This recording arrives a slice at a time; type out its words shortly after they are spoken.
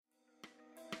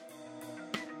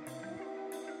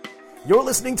You're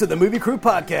listening to the Movie Crew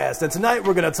Podcast, and tonight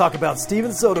we're going to talk about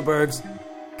Steven Soderbergh's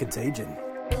Contagion.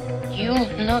 You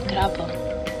no trouble.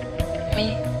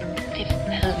 Me, Fifth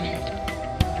Element.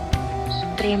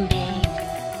 Supreme Being.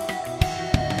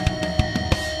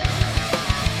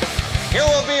 You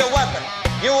will be a weapon.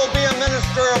 You will be a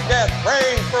minister of death,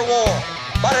 praying for war.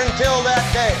 But until that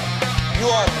day, you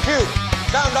are cute.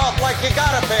 Sound off like you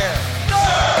got a pair.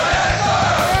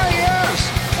 Yes,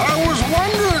 I was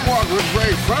wondering what would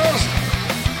break first.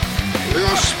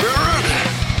 Your spirit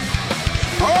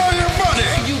or your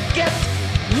money? You get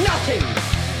nothing.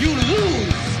 You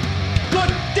lose.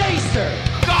 Good day, sir.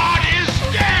 God is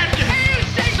dead.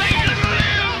 Satan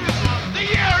lives. The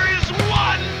year is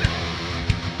won.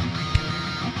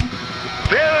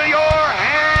 Fill your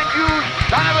hand, you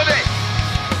son of a bitch!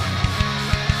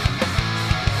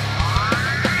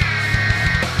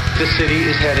 The city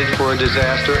is headed for a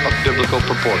disaster of biblical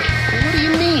proportion. What do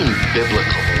you mean,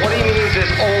 biblical? What he means is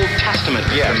Old Testament,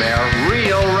 Mr. Mayor.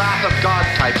 Real wrath of God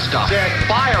type stuff.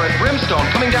 Fire and brimstone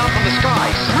coming down from the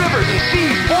skies. Rivers and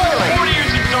seas boiling. 40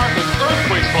 years of darkness,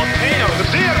 earthquakes, volcanoes, The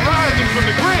dead rising from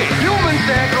the grave. Human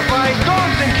sacrifice,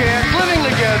 dogs and cats living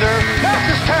together. Mass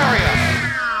hysteria.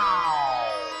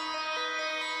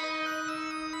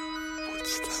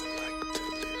 Wouldst thou like to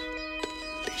live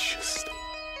deliciously?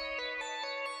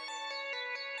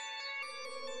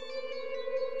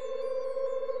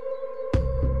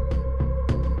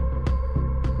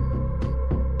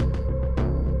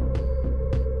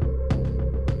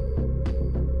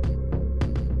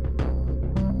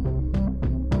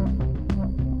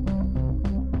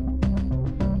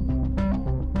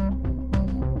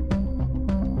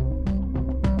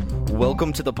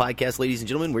 Welcome to the podcast, ladies and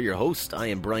gentlemen. We're your hosts. I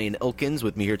am Brian Elkins.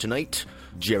 With me here tonight,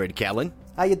 Jared Callen.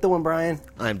 How you doing, Brian?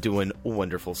 I'm doing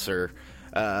wonderful, sir.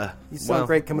 You sound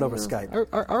great coming over Skype.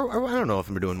 I don't know if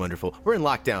I'm doing wonderful. We're in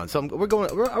lockdown, so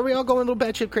are we all going a little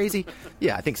batshit crazy?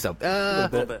 Yeah, I think so. A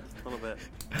little bit.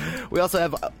 We also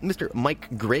have Mr.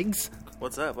 Mike Griggs.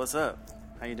 What's up?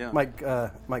 How you doing?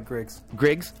 Mike Griggs.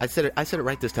 Griggs. I said it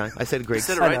right this time. I said Griggs.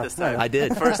 You said it right this time. I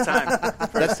did. First time.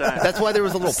 That's why there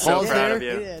was a little pause so there. Of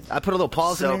you. I put a little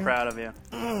pause in there. So proud of you.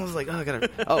 I was like, I gotta.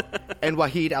 Oh, and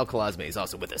Wahid Al-Khalazmi is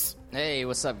also with us. Hey,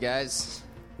 what's up, guys?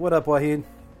 What up, Wahid?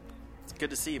 It's good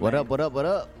to see you, What man.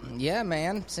 up? Yeah,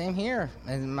 man, same here.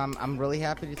 And I'm really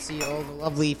happy to see all the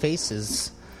lovely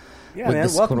faces Yeah, with man.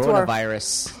 this Welcome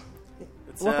coronavirus.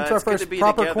 Welcome to our it's good first to be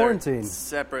proper together quarantine.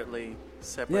 Separately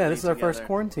Yeah, this is our first together.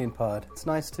 quarantine pod. It's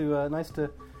nice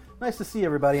to see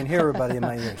everybody and hear everybody in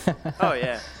my ears. Oh,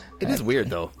 yeah. It is weird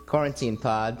though. Quarantine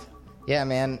pod. Yeah,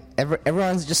 man.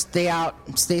 Everyone's just stay out,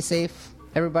 stay safe.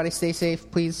 Everybody stay safe,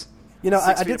 please. You know, 6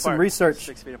 I feet did some apart. research.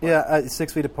 6 feet apart. Yeah,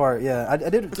 6 feet apart. Yeah, I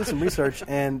did some research,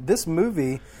 and this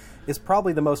movie is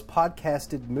probably the most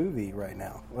podcasted movie right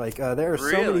now. Like, there are so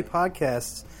many Really?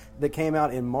 podcasts that came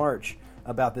out in March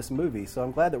about this movie, so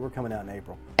I'm glad that we're coming out in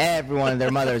April. Everyone and their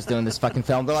mother is doing this fucking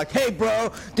film. They're like, hey,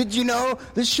 bro, did you know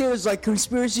this shit is like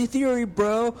conspiracy theory,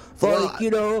 bro? Like, you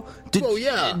know,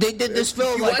 yeah. They did this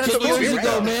film You like watched 10 the years movie,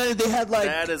 ago, right? man. They had like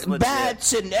That is legit.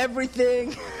 bats and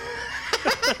everything.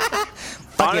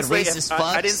 Fucking Honestly, racist I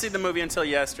fucks. didn't see the movie until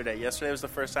yesterday. Yesterday was the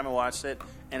first time I watched it.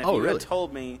 And if Oh, you really? had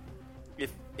told me,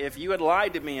 if you had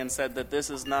lied to me and said that this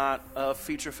is not a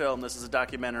feature film, this is a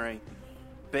documentary,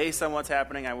 based on what's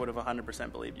happening, I would have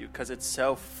 100% believed you because it's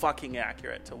so fucking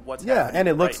accurate to what's Yeah, happening. and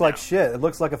it looks right like now. shit. It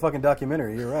looks like a fucking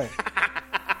documentary. You're right.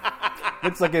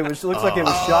 looks like it was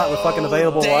shot with fucking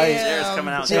available light. Hair's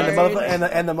coming out. And the, Jared.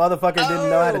 and the motherfucker didn't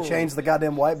know how to change the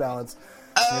goddamn white balance.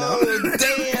 Oh,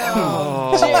 damn.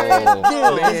 Oh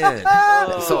man!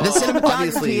 So The cinematography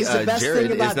obviously, is the best Jared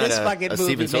thing about is not this fucking a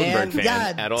Steven movie, man. Soderbergh fan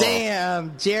God at all.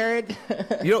 damn, Jared.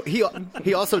 You know,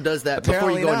 he also does that before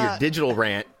Apparently you go on your not. digital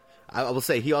rant. I will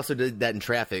say he also did that in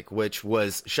Traffic, which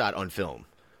was shot on film.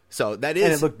 So that is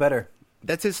And it looked better.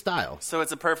 that's his style. So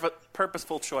it's a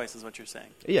purposeful choice, is what you're saying.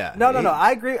 Yeah. No.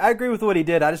 I agree with what he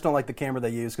did. I just don't like the camera they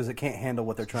use because it can't handle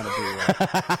what they're trying to do. Right?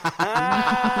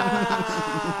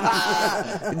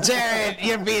 Jared,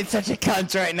 you're being such a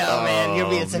cunt right now, man. You're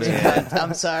being such a cunt.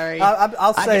 I'm sorry.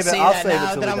 I'll I save can it. say I'll that save it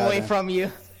now till that we I'm die away then. from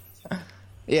you.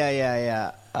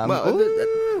 Yeah. Well,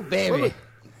 Ooh, baby.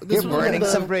 this You're was burning one of the-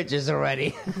 some bridges already.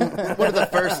 One of the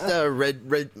first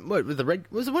what was the red?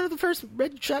 Was it one of the first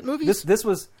red shot movies? This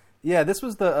was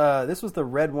the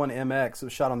Red One MX. It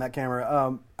was shot on that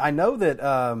camera. I know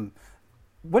that.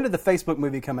 When did the Facebook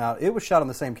movie come out? It was shot on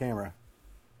the same camera.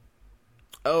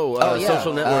 Oh, yeah.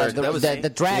 Social Network. The- that was the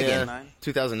Dragon. Yeah,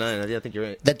 2009. Yeah, I think you're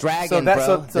right. The Dragon, So that- bro.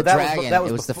 so the that was- Dragon. that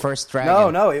was it was the before- first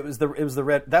Dragon. No, it was the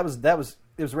Red. It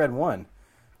was Red One.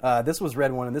 This was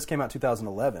Red One, and this came out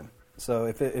 2011. So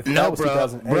if that was bro,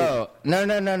 2008, bro,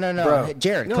 no, Bro. Hey,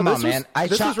 Jared, No, come this on, was- man.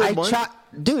 this was Red One.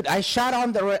 I shot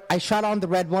on the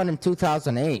Red One in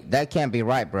 2008. That can't be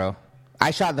right, bro.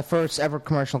 I shot the first ever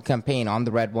commercial campaign on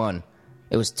the Red One.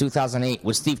 It was 2008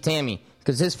 with Steve Tammy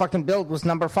because his fucking build was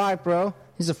number 5, bro.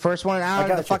 He's the first one out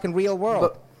of the fucking real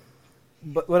world.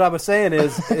 But what I was saying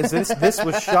is this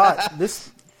was shot.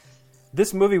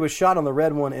 This movie was shot on the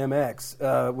Red One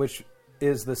MX, which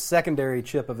is the secondary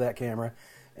chip of that camera,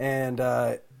 and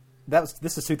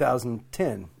this is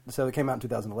 2010, so it came out in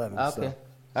 2011.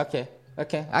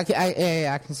 Okay. I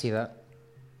can see that.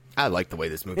 I like the way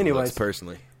this movie Anyways. looks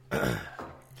personally.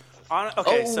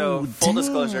 So full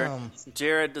disclosure, damn.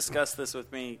 Jared discussed this with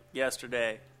me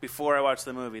yesterday before I watched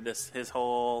the movie. His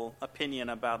whole opinion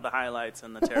about the highlights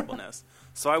and the terribleness.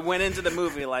 So I went into the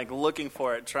movie like looking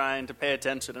for it, trying to pay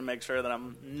attention and make sure that I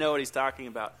know what he's talking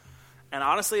about. And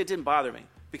honestly, it didn't bother me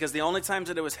because the only times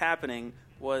that it was happening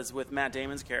was with Matt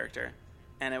Damon's character,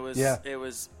 and it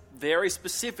was very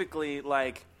specifically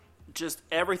like just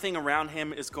everything around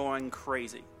him is going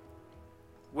crazy.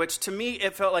 Which to me,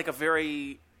 it felt like a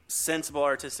very sensible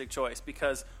artistic choice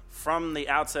because from the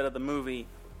outset of the movie,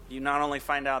 you not only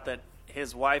find out that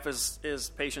his wife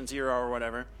is patient zero or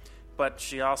whatever, but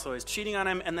she also is cheating on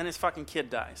him, and then his fucking kid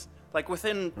dies. Like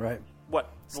within,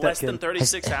 less than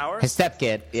 36 hours? His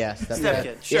stepkid, yeah.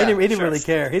 Stepkid, sure. He didn't really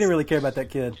care. He didn't really care about that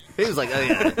kid. He was like, oh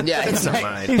yeah, Yeah, it's not like-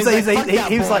 mine.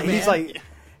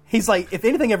 He's like, if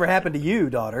anything ever happened to you,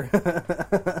 daughter,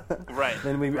 Right.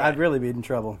 then I'd really be in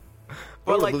trouble.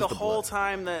 But would like lose the the whole blood.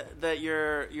 time that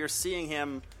you're seeing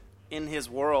him in his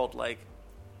world, like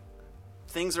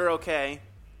things are okay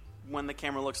when the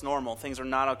camera looks normal. Things are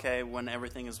not okay when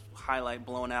everything is highlight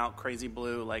blown out, crazy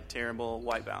blue, like terrible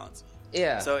white balance.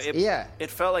 Yeah. So it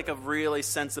felt like a really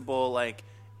sensible, like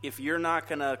if you're not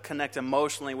gonna connect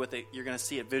emotionally with it, you're gonna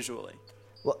see it visually.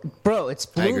 Well, bro, it's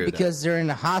I agree blue with because they're in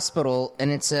a hospital and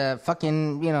it's a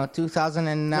fucking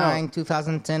 2009,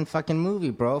 2010 fucking movie,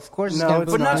 bro. Of course, it's No, gonna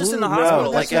it's be But not just in the blue. hospital, No,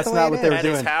 like that's the not way what it they were is. at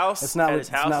doing. his house. That's not at what- his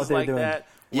that's house not what is they were like doing. that.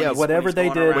 Yeah, he's whatever they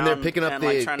going did- When they're around picking up and, the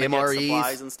like, trying to get MREs.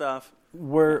 supplies and stuff.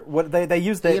 They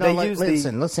use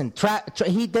the Listen.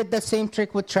 He did the same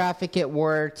trick with traffic. It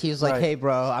worked. He was like, Right. "Hey,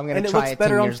 bro, I'm gonna and it try looks it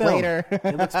better 10 on years film. later."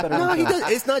 It looks better. No, on he film.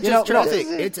 does. It's not You just know, no, traffic.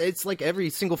 It's like every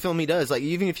single film he does. Like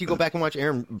even if you go back and watch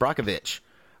Aaron Brockovich,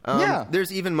 Yeah.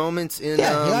 there's even moments in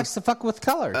Yeah, he likes to fuck with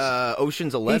colors.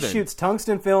 Ocean's He 11. shoots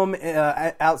tungsten film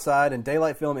outside and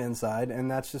daylight film inside, and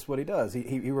that's just what he does.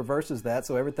 He reverses that,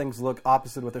 so everything's look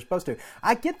opposite of what they're supposed to.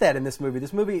 I get that in this movie.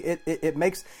 This movie it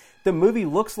makes the movie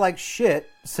looks like shit,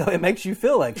 so it makes you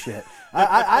feel like shit.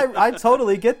 I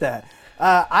totally get that.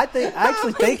 I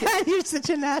actually think God, you're such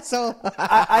an asshole.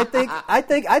 I think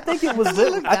it was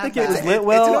lit. I think it was lit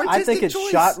well. It's an I think artistic it's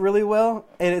choice. shot really well,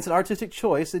 and it's an artistic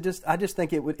choice. I just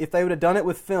think it would. If they would have done it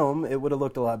with film, it would have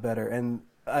looked a lot better. And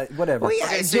whatever. Well, yeah,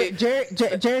 Okay, see-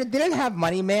 Jared didn't have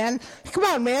money, man. Come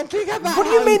on, man. Think about What do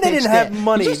you how mean he they didn't pitched have it.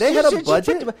 money? They had a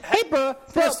budget? Hey, bro,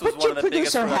 This was put one your of the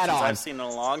biggest producer hat productions on. I've seen in a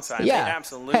long time. Yeah. They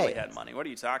absolutely Hey. had money. What are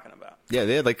you talking about? Yeah,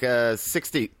 they had like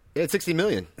 60. They had 60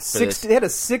 million. for this. They had a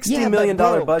 $60 million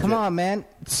bro, budget. Come on, man.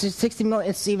 60 million.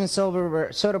 It's Steven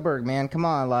Soderbergh, man. Come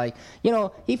on, like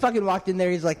he fucking walked in there.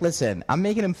 He's like, listen, I'm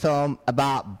making him film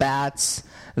about bats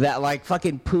that like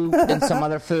fucking poop in some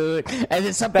other food, and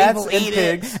then some Bats people and eat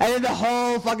pigs. it, and then the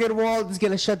whole fucking world is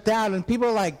gonna shut down, and people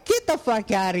are like, get the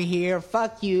fuck out of here,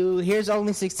 fuck you. Here's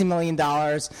only $60 million.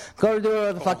 Go do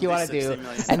whatever the fuck you want to do.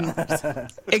 $60 million.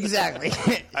 And exactly.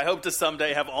 I hope to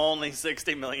someday have only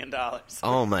 $60 million.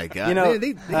 Oh my god! You know,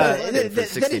 they got it for Then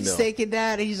 60 he's mil. taking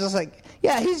that. He's just like,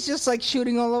 yeah, he's just like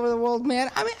shooting all over the world, man.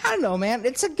 I mean, I don't know, man.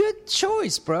 It's a good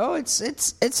choice, bro. It's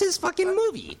his fucking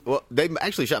movie. Well, they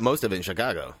actually shot most of it in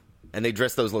Chicago, and they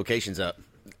dressed those locations up.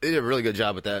 They did a really good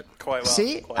job with that. Quite well.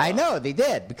 See, quite I well. know they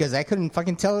did because I couldn't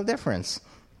fucking tell the difference.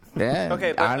 Yeah,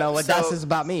 Okay, but, I don't know what so- that says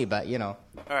about me, but All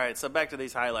right, so back to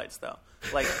these highlights, though.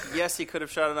 Like, yes, he could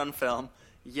have shot it on film.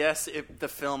 Yes, the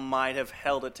film might have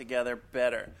held it together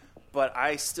better. But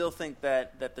I still think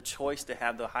that the choice to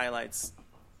have the highlights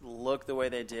look the way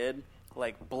they did,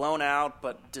 like blown out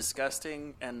but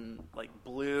disgusting and like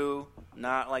blue,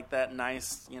 not like that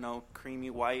nice, creamy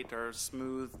white or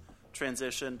smooth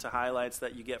transition to highlights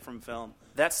that you get from film.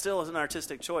 That still is an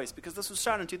artistic choice because this was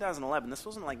shot in 2011. This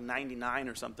wasn't like 99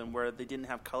 or something where they didn't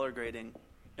have color grading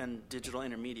and digital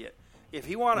intermediate. If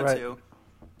he wanted Right. to,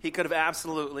 he could have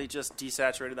absolutely just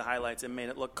desaturated the highlights and made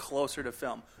it look closer to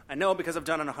film. I know because I've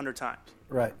done it 100 times.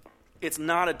 Right. it's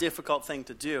not a difficult thing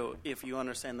to do if you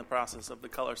understand the process of the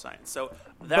color science. So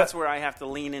that's where I have to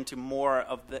lean into more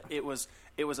of the. It was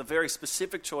a very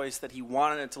specific choice that he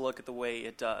wanted it to look at the way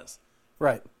it does.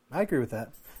 Right, I agree with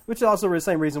that. Which is also the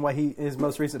same reason why his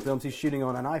most recent films he's shooting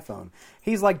on an iPhone.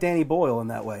 He's like Danny Boyle in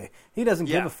that way. He doesn't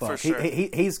give a fuck. For sure.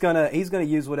 He's gonna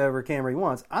use whatever camera he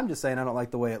wants. I'm just saying I don't like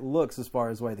the way it looks as far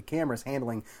as the way the camera's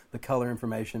handling the color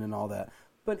information and all that.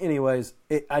 But anyways,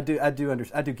 I do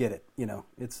get it. You know,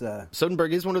 it's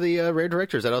Soderbergh is one of the rare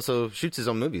directors that also shoots his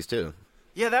own movies too.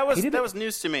 Yeah, that was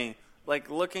news to me. Like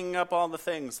looking up all the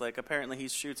things. Like apparently he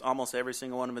shoots almost every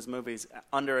single one of his movies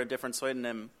under a different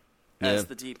pseudonym as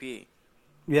the DP.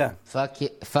 Yeah.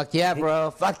 Fuck yeah,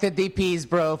 bro. Fuck the DPs,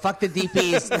 bro. Fuck the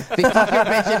DPs. They fucking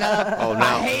bitching up. Oh, no.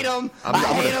 I hate them.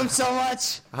 I hate them so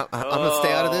much. I'm going to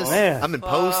stay out of this. Man. I'm in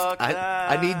post.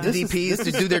 I need the DPs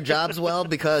to do their jobs well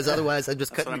because otherwise I'm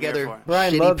just cutting together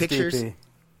Brian shitty loves pictures.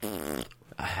 DP.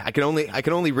 I can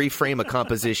only reframe a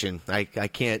composition. I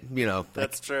can't,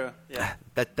 That's true. Yeah.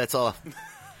 That's all.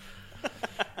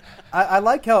 I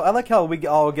like how we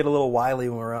all get a little wily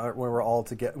when we're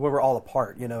all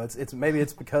apart. You know, it's maybe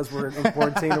it's because we're in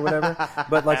quarantine or whatever,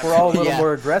 but like we're all a little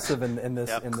more aggressive in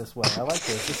this way. I like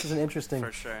this. This is an interesting.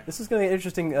 For sure. This is going to be an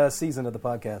interesting season of the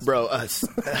podcast, Bro,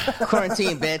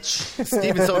 Quarantine, bitch.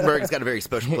 Steven Soderbergh's got a very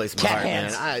special place in my Cat heart,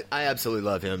 hands. man. I absolutely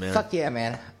love him, man. Fuck yeah,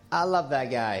 man. I love that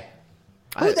guy.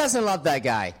 Who doesn't love that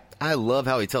guy? I love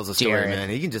how he tells a story, Jared. man.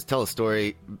 He can just tell a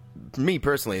story. Me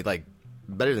personally, like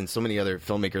better than so many other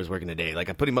filmmakers working today. Like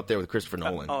I put him up there with Christopher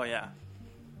Nolan. Oh yeah.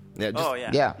 Yeah,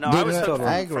 just, Yeah. No, Dude, I was hooked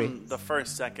I agree. from the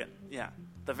first second. Yeah.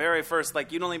 The very first,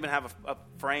 like, you don't even have a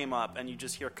frame up, and you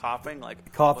just hear coughing,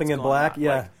 like Coughing what's in going black, on?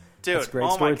 yeah. Like, dude, That's great oh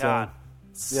my storytelling. god,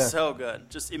 Yeah. so good,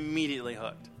 just immediately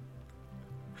hooked,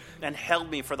 and held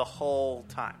me for the whole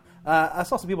time. I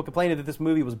saw some people complaining that this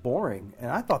movie was boring, and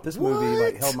I thought this movie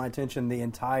What? held my attention the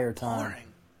entire time. Boring.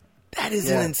 that is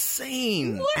an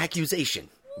insane accusation.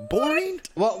 Boring?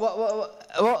 Well,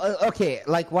 okay.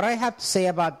 Like, what I have to say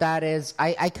about that is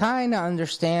I kind of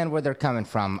understand where they're coming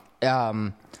from.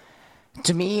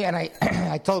 To me, and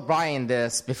I told Brian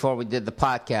this before we did the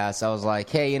podcast, I was like,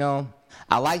 hey,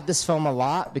 I like this film a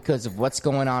lot because of what's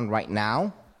going on right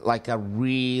now. Like a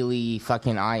really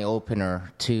fucking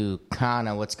eye-opener to kind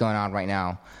of what's going on right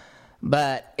now.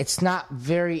 But it's not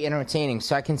very entertaining,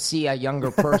 so I can see a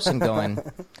younger person going...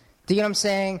 Do you know what I'm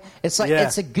saying? It's like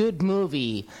It's a good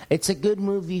movie. It's a good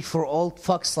movie for old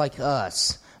fucks like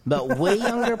us. But way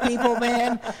younger people,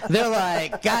 man, they're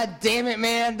like, God damn it,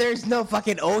 man, there's no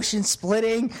fucking ocean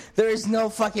splitting. There's no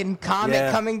fucking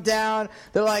comet coming down.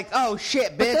 They're like, oh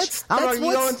shit, bitch, I'm already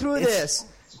going through this.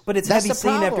 But it's That's heavy the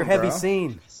scene after problem, heavy bro.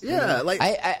 scene. Yeah, like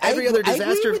every other disaster.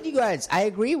 I agree with you guys. I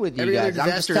agree with you Every guys. other I'm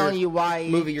just disaster telling you why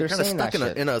movie, you're they're kind of saying stuck that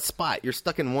shit. in a spot. You're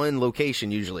stuck in one location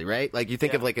usually, right? Like you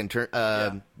think of like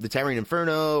the Towering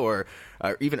Inferno or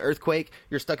even Earthquake.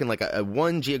 You're stuck in like a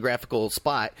one geographical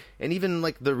spot, and even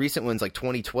like the recent ones like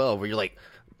 2012, where you're like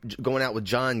going out with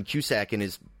John Cusack and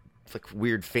his like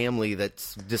weird family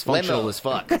that's dysfunctional Limo. as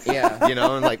fuck. Yeah.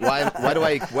 And like why do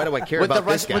I care with about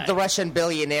the this guy? with the Russian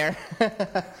billionaire.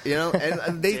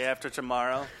 And they Day After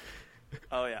Tomorrow.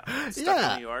 Oh yeah,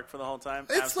 stuck in New York for the whole time.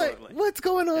 It's Absolutely. like, what's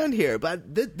going on here?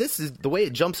 But this is the way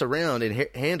it jumps around and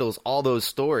handles all those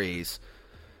stories,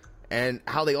 and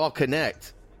how they all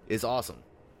connect is awesome.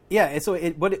 Yeah, and so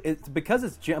it's because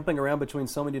it's jumping around between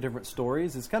so many different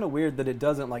stories. It's kind of weird that it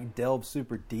doesn't like delve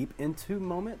super deep into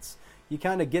moments. You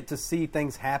kind of get to see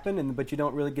things happen, but you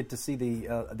don't really get to see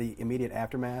the immediate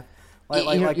aftermath.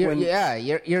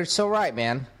 You're so right,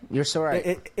 man. You're so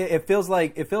right. It feels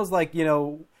like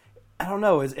I don't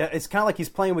know. It's kind of like he's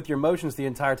playing with your emotions the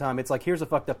entire time. It's like, here's a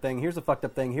fucked up thing, here's a fucked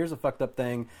up thing, here's a fucked up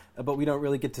thing, but we don't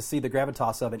really get to see the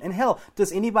gravitas of it. And hell,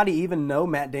 does anybody even know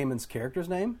Matt Damon's character's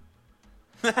name?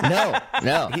 No.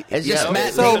 It's just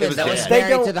Matt so Damon that was they married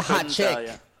don't- to the hot chick.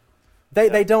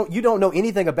 They don't. You don't know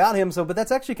anything about him. So, but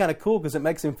that's actually kind of cool because it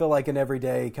makes him feel like an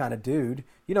everyday kind of dude.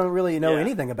 You don't really know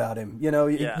anything about him.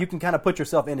 You can kind of put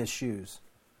yourself in his shoes.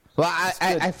 Well,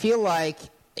 I feel like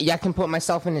I can put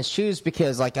myself in his shoes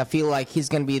because, like, I feel like he's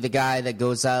going to be the guy that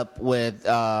goes up with,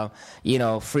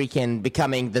 freaking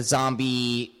becoming the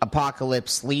zombie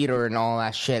apocalypse leader and all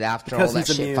that shit after Because all that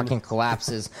he's shit immune. fucking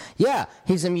collapses. Yeah,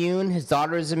 he's immune. His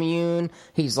daughter is immune.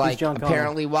 He's like John Connor.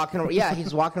 apparently walking. Yeah,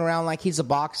 he's walking around like he's a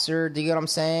boxer. Do you get what I'm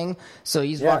saying? So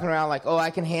he's walking around like, oh,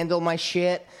 I can handle my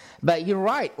shit. But you're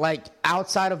right. Like,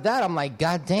 outside of that, I'm like,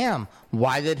 God damn,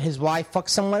 Why did his wife fuck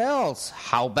someone else?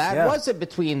 How bad was it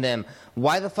between them?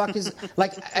 Why the fuck is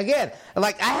like again?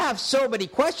 Like I have so many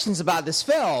questions about this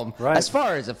film as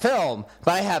far as a film,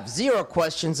 but I have zero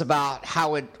questions about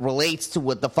how it relates to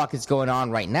what the fuck is going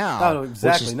on right now. Oh,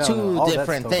 exactly. Which is two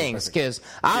different things. Because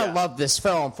I love this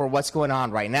film for what's going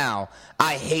on right now.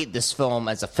 I hate this film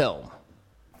as a film.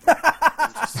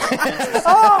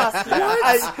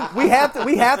 We have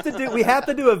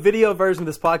to do a video version of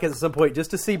this podcast at some point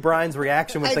just to see Brian's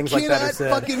reaction when things like that are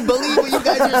said. I cannot fucking believe what you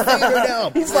guys are saying right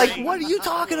now. He's like, "What are you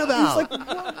talking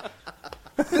about?"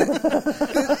 He's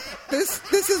like,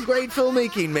 this is great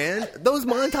filmmaking, man. Those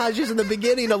montages in the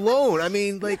beginning alone. I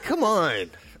mean, like, come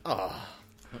on. Oh.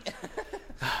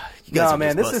 No,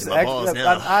 man, this is actually.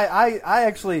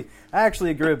 I actually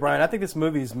agree with Brian. I think this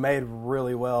movie's made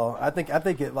really well. I think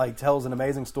it like tells an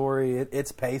amazing story.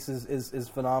 Its pace is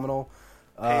phenomenal.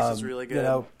 Pace is really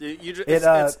good. You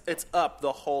know, it's up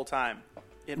the whole time.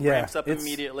 It ramps up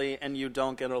immediately, and you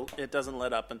don't get it doesn't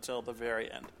let up until the very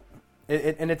end.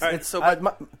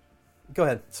 Go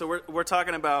ahead. So we're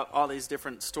talking about all these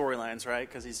different storylines, right?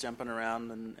 Because he's jumping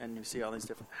around, and you see all these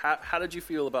different. How did you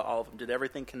feel about all of them? Did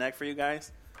everything connect for you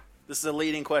guys? This is a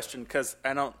leading question because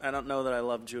I don't know that I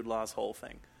love Jude Law's whole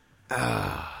thing.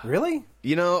 Really?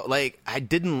 You know, like I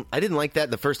didn't like that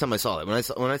the first time I saw it.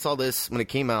 When I saw this when it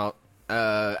came out,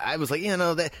 I was like,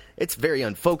 that it's very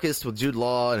unfocused with Jude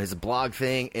Law and his blog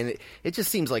thing, and it just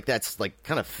seems like that's like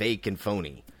kind of fake and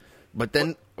phony. But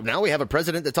then now we have a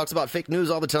president that talks about fake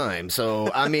news all the time. So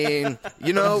I mean,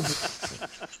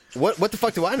 what the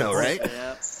fuck do I know, right?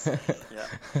 Yeah.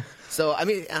 So, I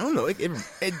mean, I don't know.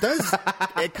 It does.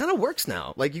 It kind of works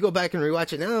now. Like, you go back and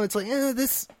rewatch it now, it's like,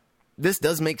 this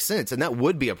does make sense, and that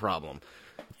would be a problem.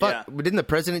 But didn't the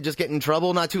president just get in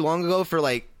trouble not too long ago for,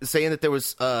 like, saying that there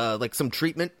was, like, some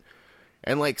treatment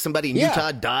and, like, somebody in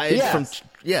Utah died from...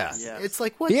 Yeah. It's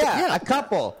like, what? Yeah, a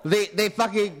couple. They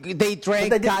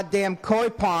drank goddamn koi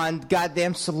pond,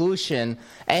 goddamn solution,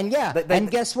 and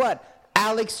and guess what?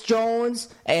 Alex Jones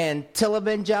and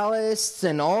televangelists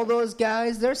and all those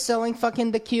guys, they're selling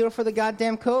fucking the cure for the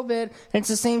goddamn COVID. And it's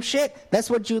the same shit. That's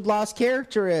what Jude Law's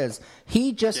character is.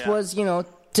 He just was, 10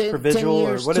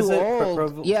 years too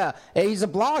old. Yeah, he's a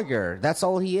blogger. That's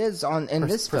all he is in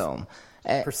this film.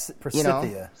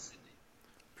 Persithia.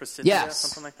 Persithia,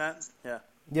 something like that? Yeah.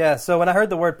 Yeah, so when I heard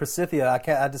the word Persithia,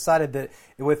 I decided that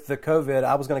with the COVID,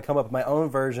 I was going to come up with my own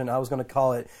version. I was going to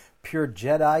call it Pure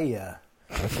Jedi.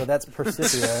 So that's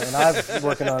Persithia, and I'm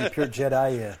working on Pure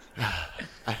Jedi.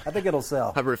 I think it'll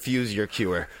sell. I refuse your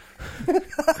cure.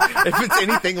 If it's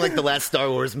anything like the last Star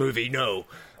Wars movie, no.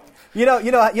 Have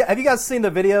you guys seen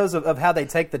the videos of how they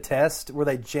take the test, where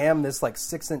they jam this like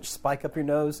 6-inch spike up your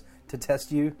nose to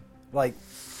test you? Like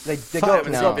they go. I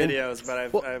haven't seen videos, but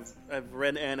I've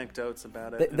read anecdotes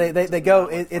about it. They go.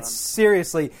 It's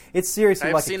seriously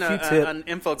I've like seen a Q-tip. An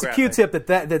infographic. It's a Q-tip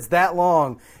that's that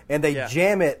long, and they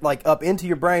jam it like up into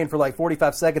your brain for like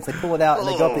 45 seconds. They pull it out and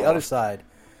they go up the other side.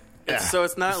 So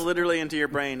it's not literally into your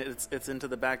brain; it's into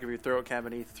the back of your throat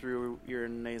cavity through your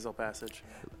nasal passage.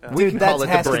 Dude, that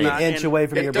has to be an inch away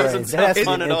from your brain. It doesn't sound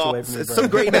fun at all. Some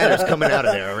great matter's coming out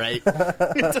of there, right? It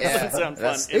doesn't sound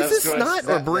fun. Is this snot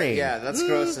or brain? Yeah, that's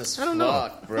gross as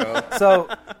fuck, bro. So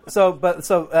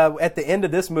at the end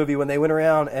of this movie, when they went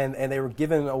around and they were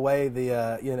giving away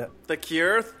the the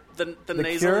cure. The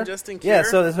nasal cure? Ingesting cure? Yeah,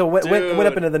 so went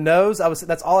up into the nose.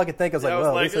 That's all I could think. I was like,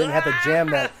 well, at least they didn't have to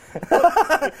jam that.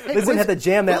 They didn't have to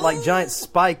jam that like giant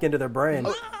spike into their brain.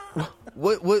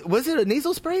 What was it? A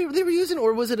nasal spray they were using,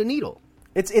 or was it a needle?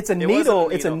 It's a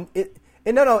needle. Yes,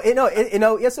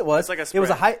 it was. It's like a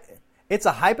spray. It's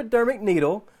a hypodermic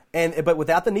needle. But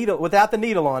without the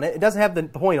needle on it, it doesn't have the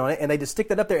point on it, and they just stick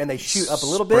that up there and they shoot up a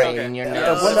little bit. In your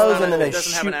nose, and then they it doesn't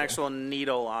shoot. have an actual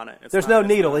needle on it. There's no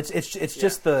needle. It's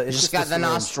just the. It's just got the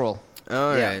nostril.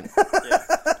 All right.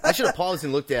 I should have paused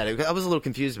and looked at it. I was a little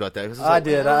confused about that. I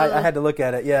did. I had to look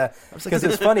at it. Yeah, because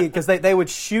it's funny because they would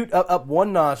shoot up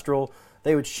one nostril.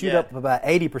 They would shoot up about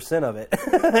 80% of it,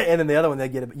 and then the other one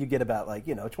you get about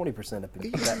 20% up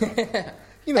in that.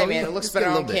 Hey man, it looks better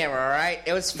on camera, all right?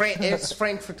 It was framed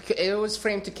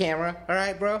to camera, all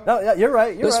right, bro? No, yeah, you're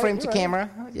right. It was framed to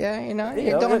camera. Yeah,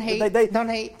 don't hate. Don't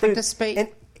hate.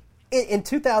 Participate. In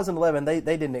 2011, they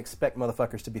didn't expect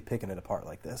motherfuckers to be picking it apart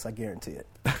like this. I guarantee it.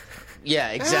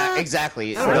 Yeah,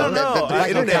 exactly. I don't know. I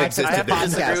have to podcast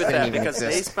disagree with that didn't even because they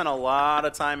exist. spent a lot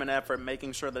of time and effort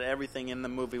making sure that everything in the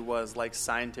movie was like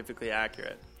scientifically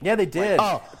accurate. Yeah, they did.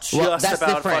 Oh, Just that's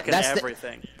about different. fucking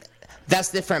everything. That's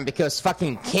different because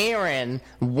fucking Karen,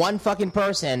 one fucking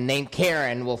person named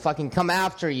Karen will fucking come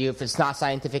after you if it's not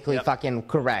scientifically fucking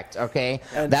correct, okay?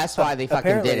 And that's why they fucking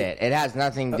apparently- did it. It has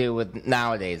nothing to do with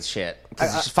nowadays shit. I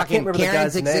Because can't fucking remember the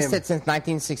Karen's guy's name. existed since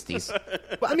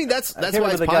 1960s. Well, I mean, that's can't why remember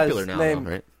it's the guy's popular now, name.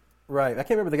 though, right? Right. I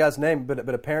can't remember the guy's name, but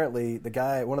apparently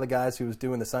one of the guys who was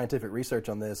doing the scientific research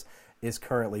on this is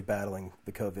currently battling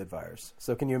the COVID virus.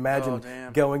 So can you imagine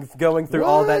going through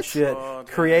all that shit,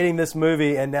 creating this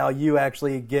movie, and now you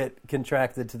actually get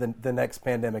contracted to the next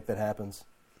pandemic that happens?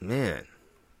 Man.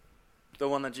 The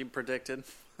one that you predicted.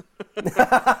 The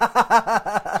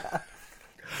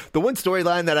one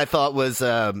storyline that I thought was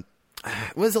a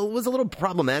little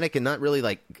problematic and not really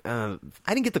like I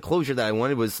didn't get the closure that I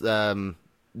wanted was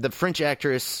the French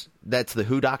actress that's the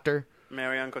Who Doctor.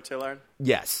 Marion Cotillard.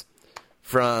 Yes,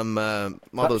 from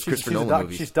all those Christopher Nolan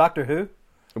movies. She's Doctor Who.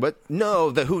 But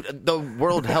no, the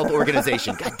World Health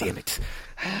Organization. God damn it!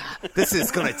 This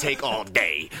is gonna take all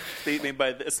day. Beat me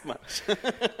by this much.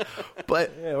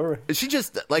 But she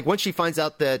just like once she finds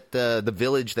out that the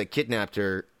village that kidnapped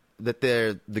her, that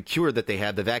the cure that they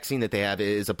have, the vaccine that they have,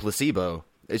 is a placebo.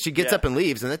 She gets up and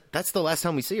leaves, and that's the last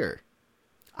time we see her.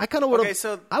 I kind of would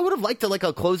have. I would have liked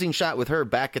a closing shot with her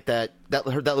back at that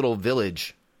little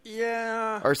village.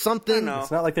 Yeah, or something.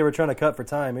 It's not like they were trying to cut for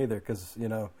time either, because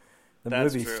the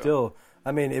That's movie's true. still.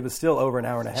 I mean, it was still over an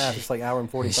hour and a half. It's like hour and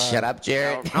 45. Shut up,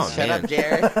 Jared. Oh, Shut man. up,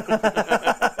 Jared.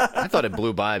 I thought it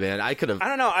blew by, man. I could have.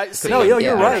 I don't know. No,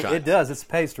 you're right. It does. It's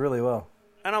paced really well.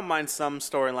 I don't mind some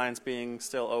storylines being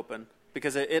still open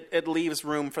because it leaves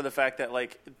room for the fact that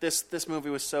like this movie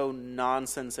was so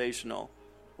non-sensational,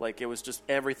 like it was just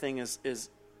everything is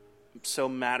so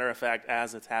matter of fact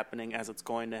as it's happening, as it's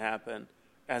going to happen,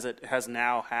 as it has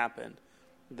now happened,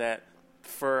 that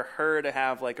for her to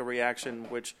have like a reaction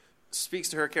which speaks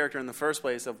to her character in the first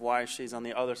place of why she's on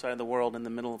the other side of the world in the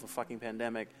middle of a fucking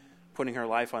pandemic, putting her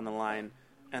life on the line,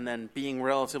 and then being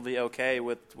relatively okay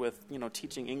with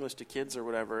teaching English to kids or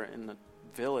whatever in the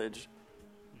village,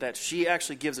 that she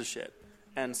actually gives a shit.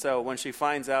 And so when she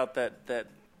finds out that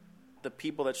the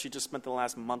people that she just spent the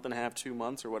last month and a half, 2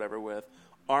 months or whatever with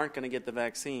aren't going to get the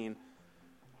vaccine,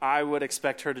 I would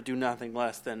expect her to do nothing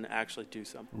less than actually do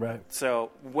something. Right. So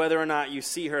whether or not you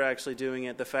see her actually doing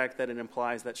it, the fact that it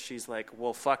implies that she's like,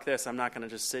 well, fuck this, I'm not going to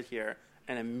just sit here,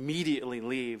 and immediately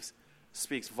leaves,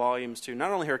 speaks volumes to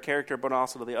not only her character, but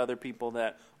also to the other people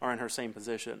that are in her same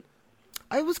position.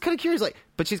 I was kind of curious,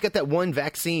 but she's got that one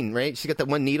vaccine, right? She's got that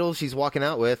one needle she's walking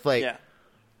out with.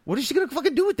 What is she going to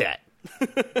fucking do with that?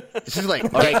 She's like,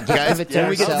 all right, guys, when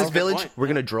we get to this village, we're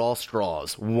going to draw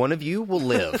straws. One of you will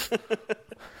live.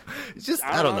 It's just,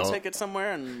 I don't know. Take it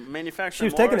somewhere and manufacture She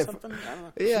was more taking or it. something? I don't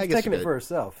know. Yeah, I guess taking it for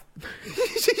herself.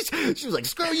 She was like,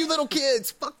 screw you little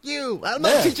kids. Fuck you. I'm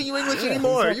not teaching you English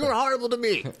anymore. Exactly. You were horrible to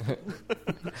me.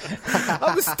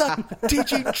 I was stuck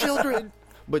teaching children.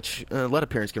 Which a lot of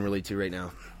parents can relate to right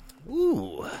now.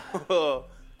 Ooh.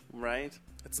 Right?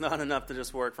 It's not enough to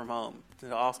just work from home.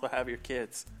 To also have your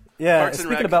kids. Yeah, Parks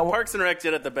and Rec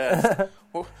did it the best.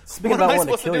 Speaking what about am I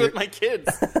wanting to supposed to kill do your- with my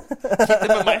kids? Keep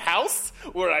them in my house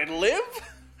where I live?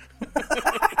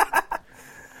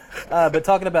 But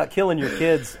talking about killing your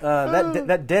kids,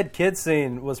 that dead kid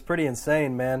scene was pretty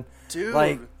insane, man. Dude,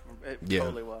 it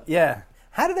totally was. Yeah.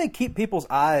 How do they keep people's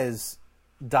eyes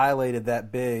dilated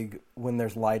that big when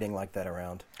there's lighting like that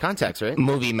around? Contacts, right?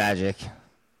 Movie magic.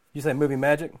 You say movie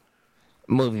magic?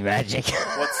 Movie magic.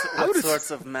 What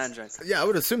sorts of magic? Yeah, I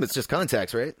would assume it's just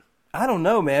contacts, right? I don't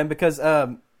know, man, because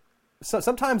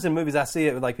sometimes in movies I see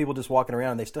it with like people just walking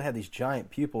around and they still have these giant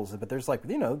pupils, but there's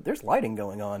there's lighting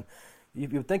going on. You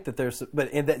would think that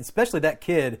especially that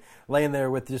kid laying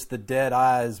there with just the dead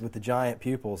eyes with the giant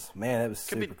pupils. Man, that was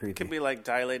super creepy. Could be like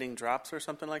dilating drops or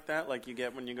something like that, like you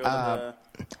get when you go to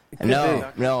the...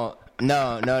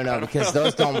 No, because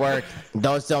those don't work.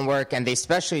 Those don't work, and they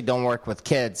especially don't work with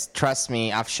kids. Trust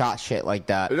me, I've shot shit like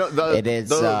that. It is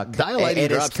dilating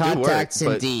it is drops do work, contacts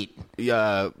but, indeed.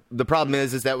 The problem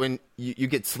is that when you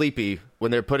get sleepy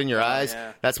when they're put in your eyes,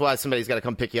 that's why somebody's got to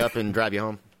come pick you up and drive you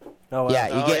home. Oh, wow.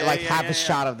 Yeah, you get half a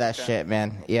shot of that shit,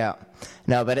 man. Yeah.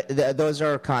 No, but those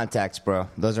are contacts, bro.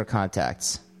 Those are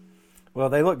contacts. Well,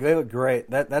 they look great.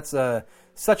 That's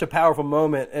such a powerful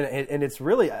moment, and it's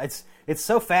really it's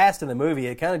so fast in the movie.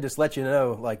 It kind of just lets you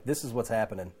know, like, this is what's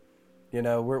happening. You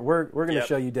know, we're going to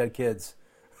show you dead kids.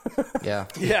 Yeah.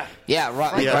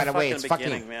 Right away. It's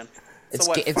fucking man. It's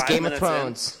So it's 5 Game of minutes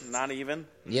Thrones. in? Not even.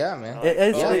 Yeah,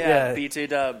 man. BT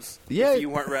Dubs. Yeah. If you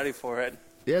weren't ready for it.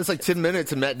 Yeah, it's like 10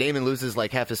 minutes, and Matt Damon loses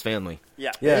like half his family.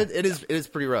 Yeah. It is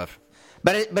pretty rough.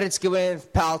 But it's Gwyneth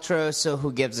Paltrow, so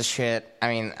who gives a shit? I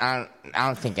mean, I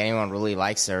don't think anyone really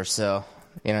likes her, so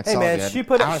You know, it's Hey, all man, good. she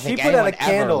put I don't she think put out anyone a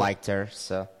candle. ever liked her.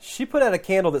 So She put out a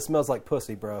candle that smells like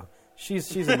pussy, bro.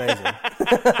 She's amazing.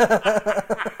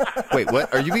 Wait,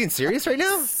 what? Are you being serious right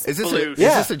now? Is Sploosh.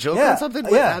 this a joke or something?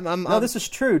 Wait, Yeah. I'm, No, this is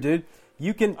true, dude.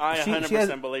 You can. I she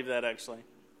 100% believe that, actually.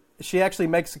 She actually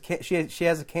makes she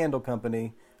has a candle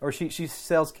company, or she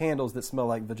sells candles that smell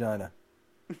like vagina.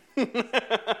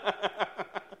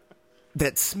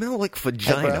 that smell like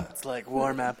vagina. It's like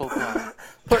warm apple pie.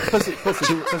 Pussy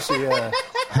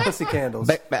candles.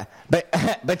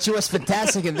 but she was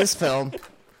fantastic in this film.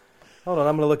 Hold on,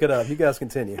 I'm gonna look it up. You guys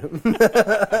continue.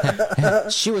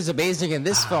 She was amazing in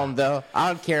this film, though. I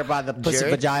don't care about the pussy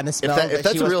Jared, vagina smell if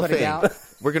that's she a was real putting thing, out.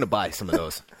 we're gonna buy some of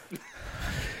those.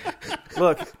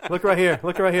 Look right here.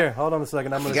 Look right here. Hold on a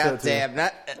second. I'm gonna show it to you.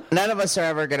 Goddamn, none of us are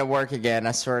ever gonna work again.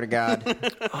 I swear to God.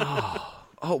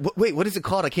 Wait, what is it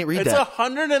called? I can't read It's that.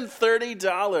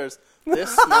 $130.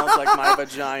 This smells like my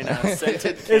vagina.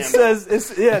 Scented candle. It says this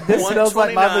smells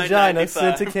like my vagina. $129.95.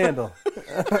 Scented candle.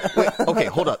 Wait, okay,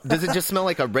 hold up. Does it just smell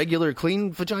like a regular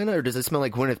clean vagina, or does it smell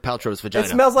like Gwyneth Paltrow's vagina? It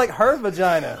smells like her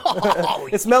vagina.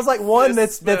 It smells like one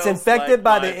This that's smells infected like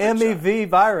by the my vagina. MEV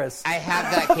virus. I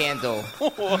have that candle.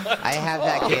 I have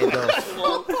that candle.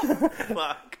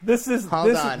 Fuck. This is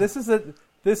Hold on. this is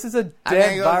a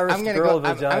dead virus girl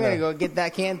vagina. I'm gonna go get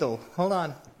that candle. Hold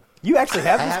on. You actually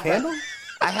have I this have candle?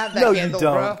 I have that No, you candle,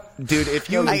 don't. bro. Dude, if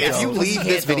you No, you if you don't. leave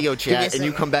this Candle. video Give me a chat and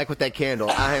you second. come back with that candle,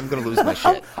 I am gonna lose my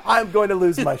shit. I'm going to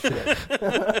lose my shit.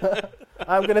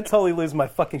 I'm going to totally lose my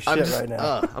fucking shit right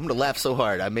now. I'm gonna laugh so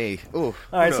hard I may. Ooh.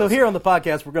 All right, so here on the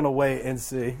podcast, we're going to wait and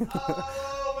see.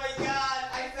 Oh my God!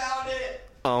 I found it.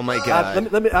 Oh my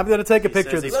god. Let me, I'm going to take a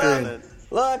picture of Says the he found screen. it.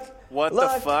 Look. What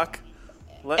look. the fuck?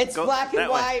 It's black and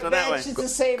white, Go that bitch. way. It's the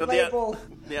same Go label.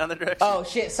 The other direction. Oh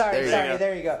shit! Sorry.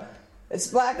 There you go. It's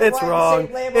black and It's white. wrong.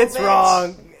 Same label, It's bitch.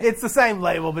 wrong. It's the same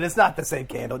label, but it's not the same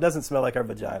candle. It doesn't smell like her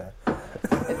vagina. It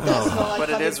does smell like But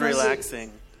it fucking is pussy.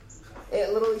 relaxing.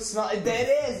 It literally smells. It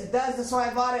is. It does. That's why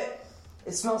I bought it.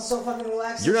 It smells so fucking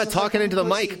relaxing. You're not It smells talking like into the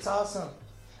pussy. mic. It's awesome.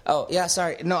 Oh yeah,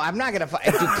 sorry. No, I'm not gonna.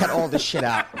 Dude, cut all this shit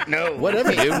out. No,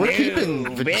 Whatever, dude. We're keeping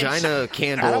bitch. vagina I don't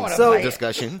candle wanna So- fight.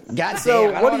 discussion. God So,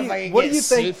 damn. I what don't do know you- if I can what get do you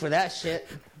think- sued for that shit.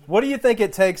 What do you think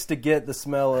it takes to get the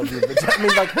smell of your vagina? I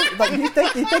mean, like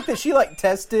you think that she like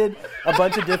tested a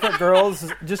bunch of different girls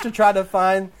just to try to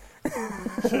find?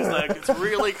 She's like, it's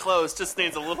really close. Just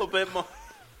needs a little bit more.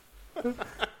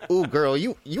 Ooh, girl,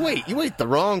 you ate the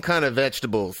wrong kind of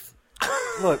vegetables.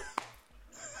 Look,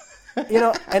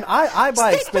 and I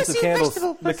buy expensive candles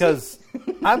because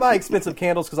I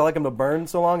like them to burn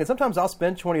so long, and sometimes I'll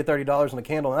spend $20 or $30 on a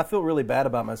candle, and I feel really bad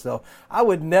about myself. I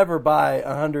would never buy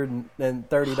a $130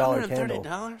 candle.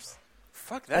 $130?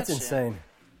 Fuck that That's shit. insane.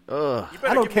 Ugh. You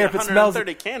better I don't give care me if it smells-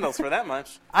 130 candles for that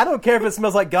much. I don't care if it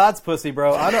smells like God's pussy,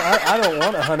 bro. I don't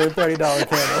want a $130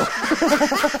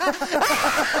 candle.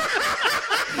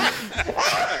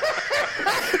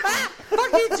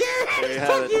 Fuck you, Jared. There you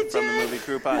have it from the Movie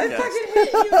Crew podcast.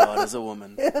 hit you. God is a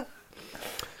woman.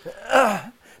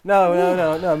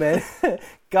 No, man.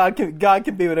 God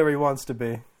can be whatever he wants to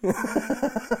be.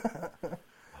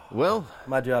 Well,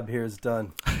 My job here is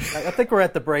done. I think we're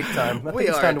at the break time. I We think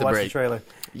it's are time at to the watch break. the trailer.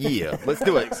 yeah, let's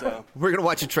do it. think so. We're gonna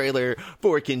watch a trailer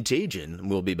for Contagion.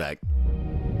 We'll be back.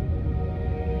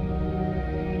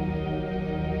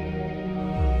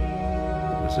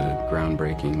 It was a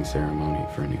groundbreaking ceremony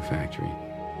for a new factory.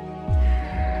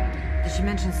 Did she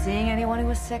mention seeing anyone who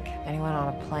was sick? Anyone on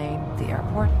a plane, the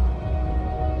airport?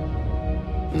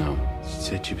 No, she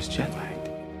said she was jet lagged.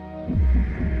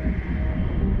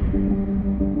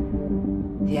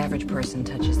 The average person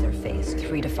touches their face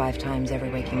 3 to 5 times every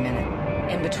waking minute.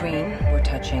 In between, we're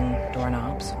touching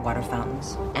doorknobs, water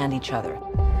fountains, and each other.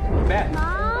 Beth.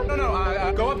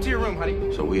 No, go up to your room,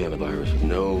 honey. So we have a virus with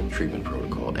no treatment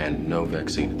protocol and no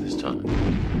vaccine at this time.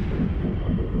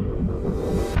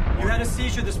 You had a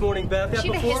seizure this morning, Beth. She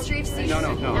had a history of seizures,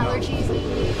 No. allergies.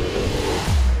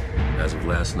 As of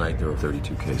last night, there were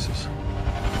 32 cases.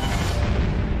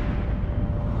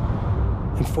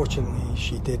 Unfortunately,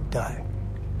 she did die.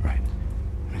 Right.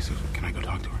 And he says, can I go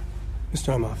talk to her?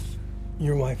 Mr. Amoff,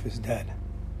 your wife is dead.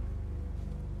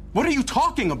 What are you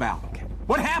talking about?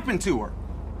 What happened to her?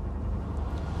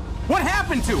 What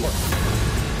happened to her?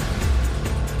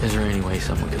 Is there any way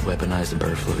someone could weaponize the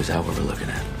bird flu? Is that what we're looking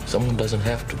at? Someone doesn't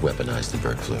have to weaponize the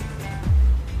bird flu.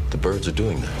 The birds are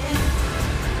doing that.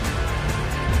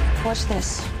 Watch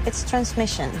this. It's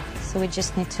transmission, so we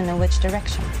just need to know which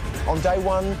direction. On day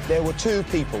one, there were 2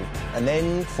 people, and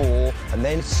then 4, and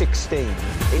then 16.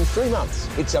 In 3 months,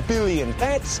 it's 1 billion.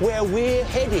 That's where we're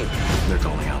headed. They're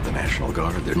calling out the National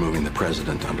Guard. They're moving the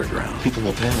president underground. People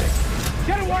will panic.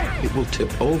 Get away! It will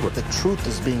tip over. The truth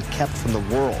is being kept from the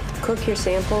world. Cook your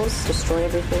samples, destroy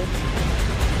everything.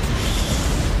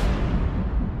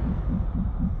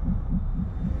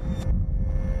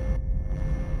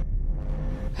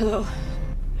 Hello.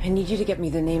 I need you to get me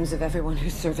the names of everyone who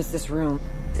serviced this room.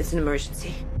 It's an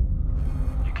emergency.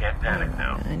 You can't panic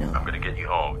now. I know. I'm gonna get you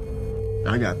home.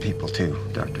 I got people too,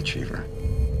 Dr. Cheever.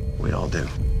 We all do.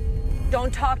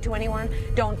 Don't talk to anyone.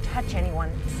 Don't touch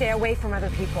anyone. Stay away from other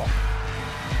people.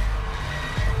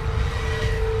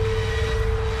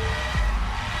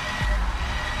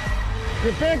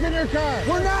 Get back in your car.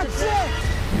 We're not sick!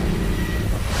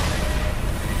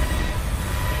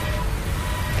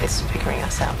 It's figuring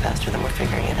us out faster than we're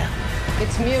figuring it out.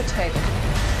 It's mutated.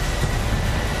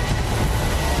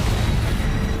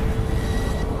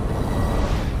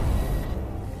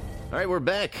 All right, we're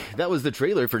back. That was the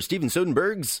trailer for Steven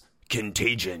Soderbergh's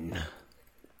Contagion.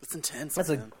 It's intense. That's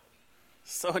man.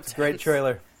 So intense. Great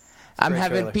trailer. I'm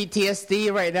having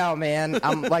PTSD right now, man.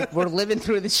 I'm like, we're living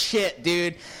through this shit,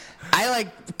 dude. I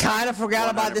kind of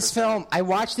forgot about this film. I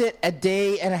watched it a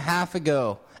day and a half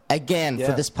ago again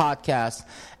for this podcast.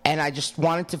 And I just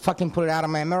wanted to fucking put it out of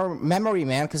my memory,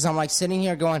 man, because I'm like sitting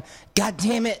here going, God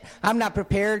damn it, I'm not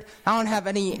prepared. I don't have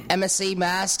any MSA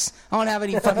masks. I don't have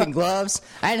any fucking gloves.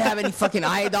 I didn't have any fucking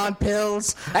iodine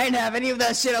pills. I didn't have any of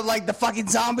that shit. I'm like, the fucking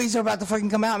zombies are about to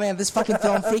fucking come out, man. This fucking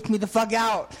film freaked me the fuck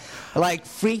out. Like,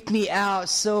 freaked me out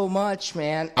so much,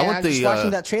 man. And I'm just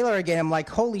watching that trailer again. I'm like,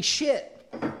 holy shit.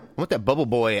 I want that Bubble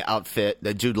Boy outfit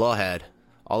that Jude Law had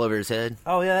all over his head.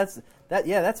 Oh, yeah, that's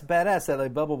badass, that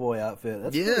like Bubble Boy outfit.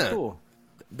 That's pretty cool.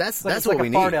 That's it's what like we a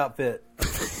need. fart outfit.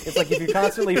 It's like if you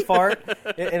constantly fart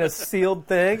in a sealed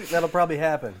thing, that'll probably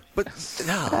happen. But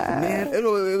man,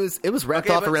 it was wrapped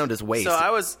off around his waist. So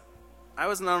I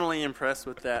was not only impressed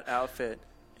with that outfit,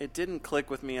 it didn't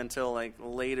click with me until like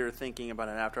later thinking about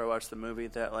it after I watched the movie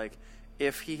that like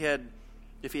if he had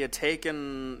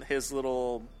taken his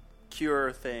little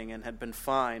cure thing and had been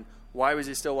fine, why was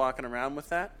he still walking around with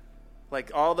that?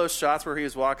 Like, all those shots where he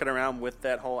was walking around with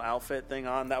that whole outfit thing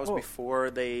on, that was before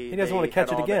he doesn't want to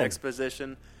catch it again. The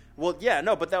exposition. Well, yeah,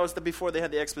 no, but that was before they had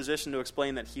the exposition to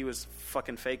explain that he was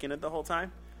fucking faking it the whole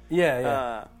time.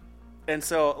 Yeah. And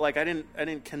so, like, I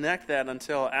didn't connect that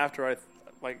until after I,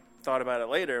 thought about it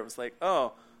later. It was like,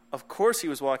 oh, of course he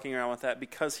was walking around with that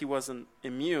because he wasn't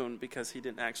immune, because he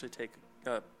didn't actually take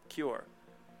a cure.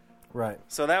 Right.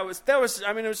 So that was.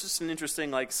 I mean, it was just an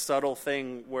interesting, like, subtle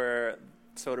thing where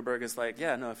Soderbergh is like,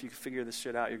 yeah, no, if you figure this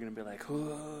shit out, you're going to be like,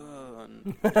 whoa.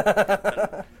 And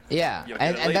yeah. You'll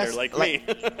get it later, like me.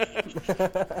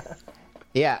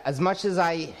 Yeah, as much as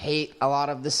I hate a lot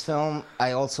of this film,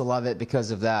 I also love it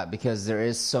because of that, because there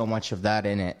is so much of that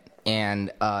in it.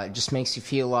 And it just makes you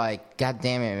feel like, God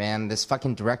damn it, man, this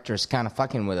fucking director is kind of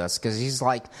fucking with us. Because he's,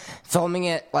 like, filming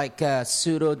it like a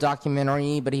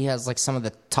pseudo-documentary, but he has, like, some of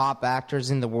the top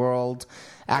actors in the world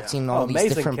acting in all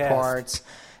these different parts.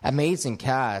 Amazing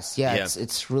cast. Yeah,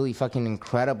 it's really fucking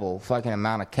incredible fucking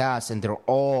amount of cast. And they're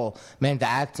all, man, the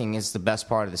acting is the best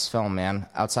part of this film, man,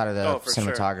 outside of the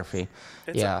cinematography. Sure.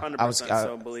 It's 100%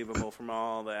 so believable from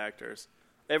all the actors.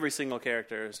 Every single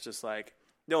character is just like,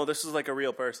 no, this is like a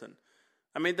real person.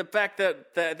 I mean, the fact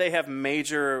that they have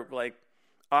major, like,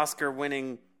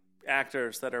 Oscar-winning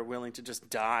actors that are willing to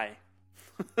just die.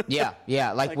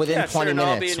 Yeah, like within 20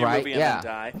 minutes, right?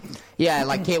 Yeah,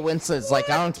 like Kate Winslet's like,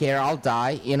 I don't care, I'll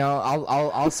die. You know,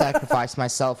 I'll sacrifice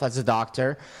myself as a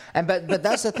doctor. And but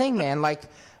that's the thing, man. Like,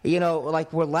 you know,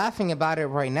 like we're laughing about it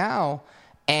right now,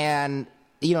 and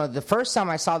you know, the first time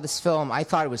I saw this film, I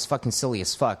thought it was fucking silly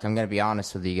as fuck. I'm gonna be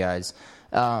honest with you guys.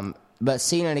 But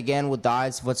seeing it again with the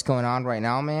eyes of what's going on right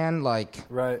now, man, like,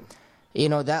 right. You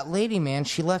know, that lady, man,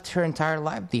 she left her entire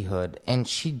livelihood, and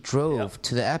she drove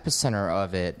to the epicenter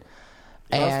of it.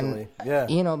 Constantly.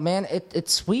 And, you know, man,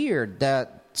 it's weird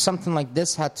that something like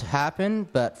this had to happen,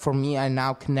 but for me, I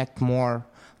now connect more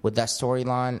with that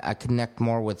storyline. I connect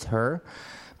more with her,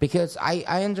 because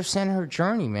I understand her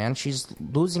journey, man. She's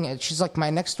losing it. She's like my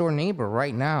next-door neighbor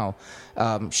right now.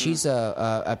 She's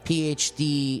a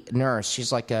PhD nurse.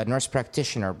 She's like a nurse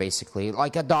practitioner, basically,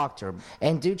 like a doctor.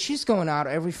 And, dude, she's going out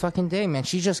every fucking day, man.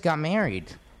 She just got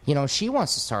married. You know, she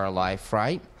wants to start a life,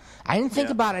 right? I didn't think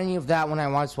about any of that when I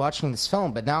was watching this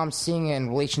film, but now I'm seeing it in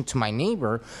relation to my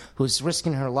neighbor who's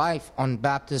risking her life on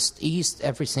Baptist East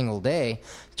every single day,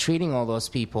 treating all those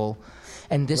people.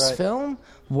 And this film,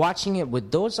 watching it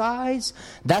with those eyes,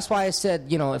 that's why I said,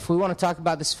 you know, if we want to talk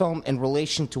about this film in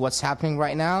relation to what's happening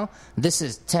right now, this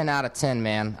is 10 out of 10,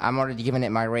 man. I'm already giving it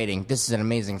my rating. This is an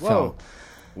amazing film.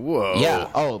 Whoa. Yeah.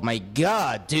 Oh, my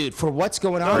God, dude. For what's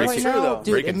going on right now,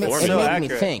 dude, it made me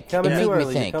think. Coming too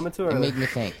early. It made me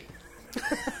think.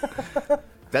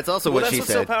 That's also Well, what she that's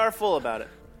said. what's so powerful about it.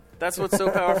 That's what's so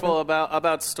powerful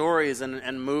about stories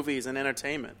and movies and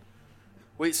entertainment.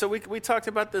 We talked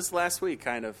about this last week,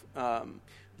 kind of.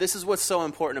 This is what's so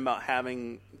important about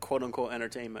having quote unquote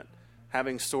entertainment,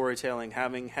 having storytelling,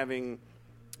 having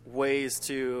ways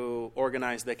to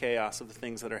organize the chaos of the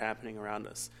things that are happening around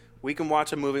us. We can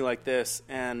watch a movie like this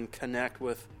and connect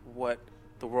with what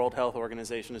the World Health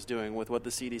Organization is doing, with what the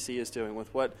CDC is doing,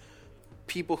 with what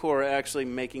people who are actually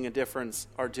making a difference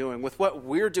are doing, with what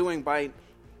we're doing by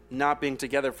not being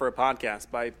together for a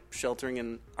podcast, by sheltering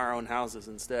in our own houses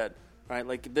instead, right?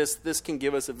 Like this can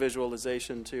give us a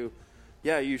visualization to,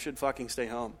 yeah, you should fucking stay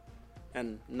home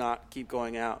and not keep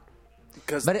going out.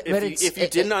 Because if you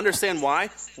didn't understand why,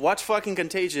 watch fucking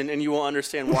Contagion and you will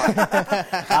understand why.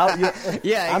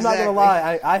 Yeah, I'm not gonna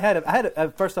lie. I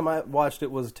had first time I watched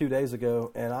it was 2 days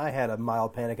ago, and I had a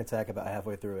mild panic attack about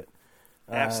halfway through it.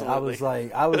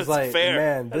 Absolutely, I was like, fair.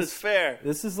 Man, that is fair.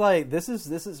 This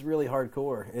is really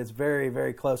hardcore. It's very,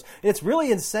 very close. It's really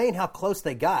insane how close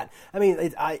they got. I mean,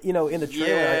 in the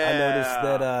trailer, I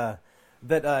noticed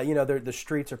that the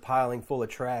streets are piling full of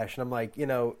trash, and I'm like,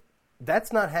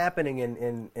 that's not happening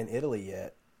in Italy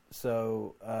yet.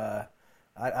 So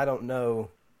I don't know.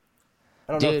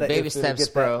 I don't know Dude, baby steps,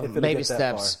 bro. Baby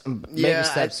steps. Yeah, baby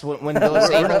steps. When those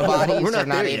able bodies we're not are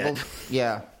not there able.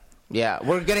 yet. Yeah,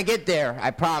 we're gonna get there.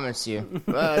 I promise you.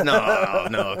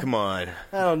 No, come on.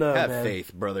 I don't know. Have man.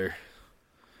 faith, brother.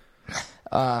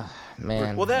 Man.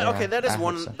 Well, that is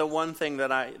so. the one thing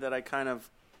that I kind of,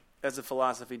 as a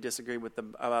philosophy, disagree with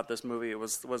about this movie. It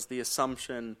was the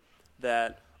assumption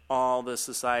that all the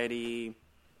society,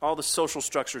 all the social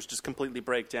structures just completely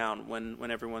break down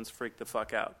when everyone's freaked the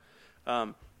fuck out.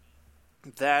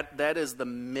 That is the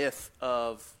myth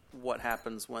of what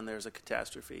happens when there's a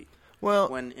catastrophe. Well,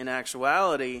 when in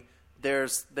actuality,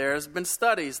 there's been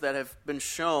studies that have been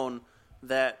shown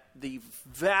that the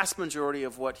vast majority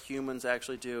of what humans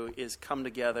actually do is come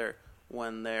together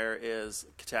when there is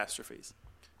catastrophes.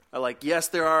 Like, yes,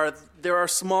 there are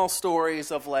small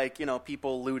stories of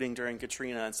people looting during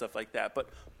Katrina and stuff like that, but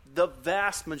the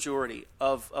vast majority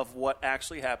of what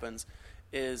actually happens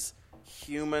is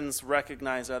humans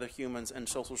recognize other humans and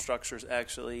social structures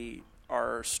actually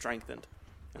are strengthened.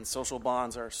 And social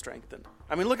bonds are strengthened.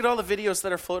 I mean, look at all the videos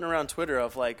that are floating around Twitter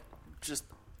of just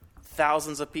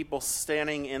thousands of people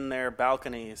standing in their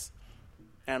balconies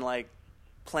and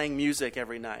playing music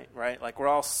every night, right? Like we're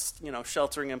all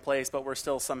sheltering in place, but we're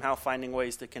still somehow finding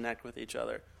ways to connect with each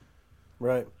other.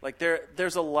 Right. Like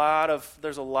there's a lot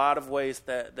of ways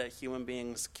that human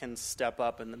beings can step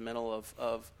up in the middle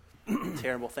of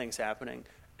terrible things happening.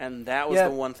 And that was the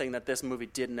one thing that this movie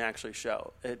didn't actually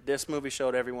show. This movie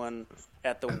showed everyone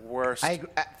at the worst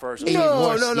version.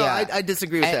 No. I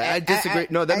disagree with that. I disagree.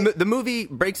 The movie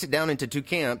breaks it down into two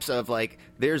camps of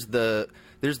there's the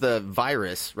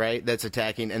virus, right, that's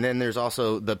attacking, and then there's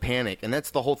also the panic, and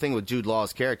that's the whole thing with Jude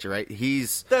Law's character, right?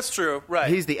 That's true, right?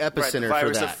 He's the epicenter the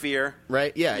virus for that, of fear,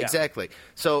 right? Yeah, exactly.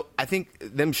 So I think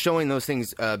them showing those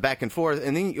things back and forth,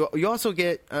 and then you also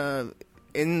get.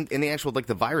 In the actual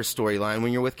the virus storyline,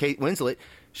 when you're with Kate Winslet,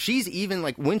 she's even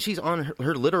when she's on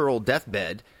her literal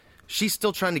deathbed, she's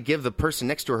still trying to give the person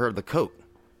next to her the coat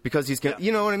because he's gonna,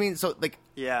 you know what I mean? So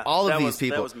all of these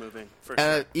people, that was moving for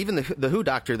sure. Even the WHO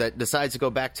doctor that decides to go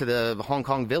back to the Hong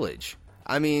Kong village.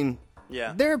 I mean,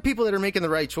 there are people that are making the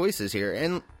right choices here,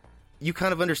 and you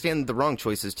kind of understand the wrong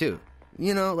choices too.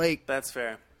 That's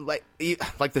fair. Like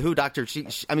the WHO doctor, she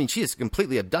is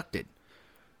completely abducted.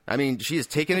 I mean, she is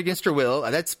taken against her will.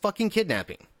 That's fucking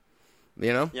kidnapping,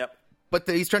 Yep. But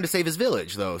he's trying to save his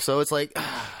village, though. So it's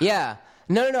yeah,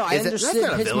 no. I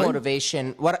understood his villain.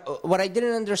 motivation. What I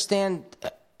didn't understand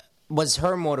was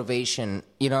her motivation.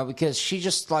 Because she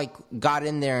just got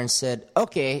in there and said,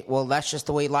 "Okay, well, that's just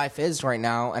the way life is right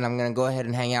now, and I'm going to go ahead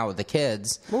and hang out with the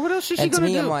kids." Well, what else is she going to do?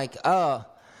 And to me, I'm like, oh.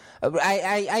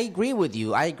 I agree with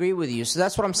you. So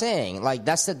that's what I'm saying.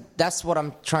 That's what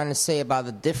I'm trying to say about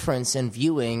the difference in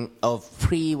viewing of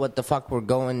what the fuck we're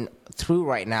going through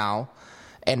right now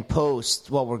and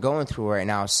post what we're going through right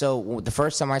now. So the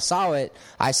first time I saw it,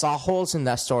 I saw holes in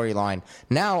that storyline.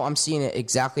 Now I'm seeing it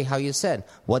exactly how you said.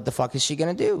 What the fuck is she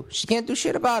going to do? She can't do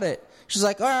shit about it. She's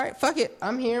like, all right, fuck it.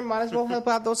 I'm here. Might as well help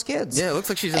out those kids. Yeah, it looks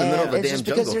like she's in the middle of a damn just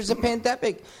jungle. because there's a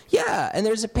pandemic. Yeah, and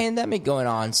there's a pandemic going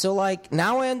on. So,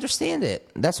 now I understand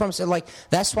it. That's what I'm saying.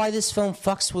 That's why this film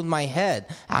fucks with my head.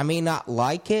 I may not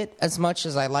like it as much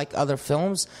as I like other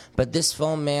films, but this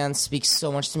film, man, speaks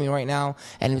so much to me right now.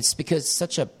 And it's because it's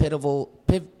such a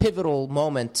pivotal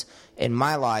moment in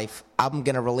my life. I'm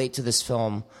going to relate to this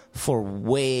film for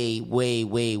way, way,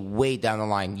 way, way down the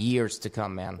line, years to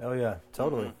come, man. Oh, yeah,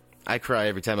 totally. I cry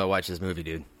every time I watch this movie,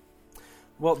 dude.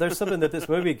 Well, there's something that this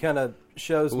movie kind of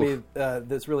shows me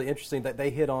that's really interesting, that they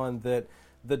hit on, that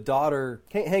the daughter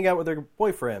can't hang out with her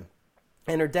boyfriend,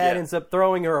 and her dad ends up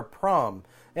throwing her a prom.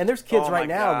 And there's kids right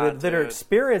now that are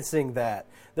experiencing that.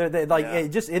 They're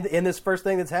like, just in this first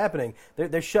thing that's happening,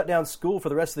 they're shut down school for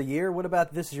the rest of the year. What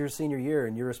about this is your senior year,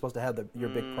 and you're supposed to have your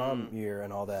big prom year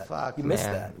and all that? Fuck, you missed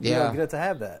that. You don't get to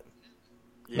have that.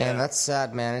 Man, that's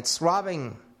sad, man. It's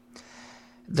robbing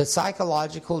the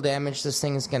psychological damage this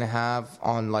thing is going to have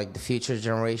on like the future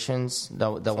generations,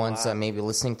 the ones that may be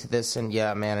listening to this. And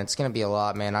yeah, man, it's going to be a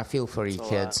lot, man. I feel for you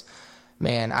kids.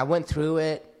 Man, I went through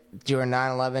it during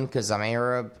 9/11 because I'm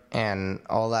Arab and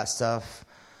all that stuff.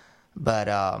 But,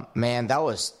 man, that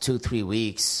was 2-3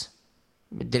 weeks.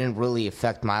 It didn't really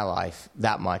affect my life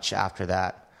that much after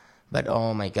that. But,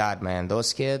 oh, my God, man,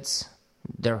 those kids,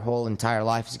 their whole entire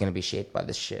life is going to be shaped by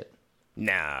this shit.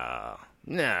 No.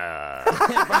 It's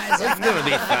going to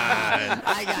be fine.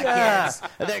 I got kids.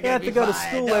 They're They have to go to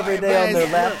school every day on their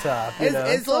laptop.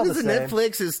 As long as the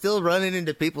Netflix is still running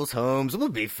into people's homes, we'll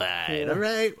be fine, all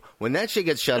right? When that shit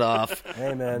gets shut off,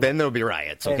 then there'll be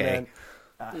riots, okay?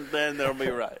 Then there'll be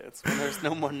riots when there's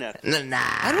no more Netflix. Nah.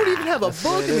 I don't even have a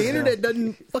book, and the internet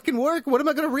doesn't fucking work. What am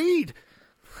I going to read?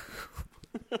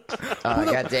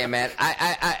 God damn, man.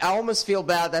 I almost feel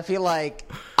bad. I feel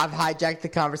like I've hijacked the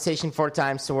conversation 4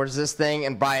 times towards this thing,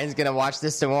 and Brian's going to watch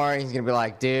this tomorrow, and he's going to be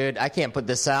like, dude, I can't put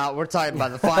this out. We're talking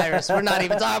about the virus. We're not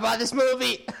even talking about this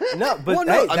movie. No, but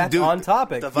that's on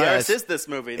topic. The virus is this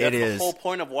movie. That's the whole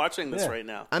point of watching this right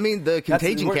now. I mean, the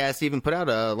Contagion cast even put out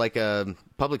a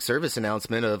public service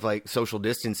announcement of like social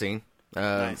distancing.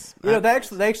 Nice. They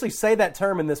actually say that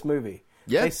term in this movie.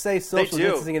 Yeah. They say social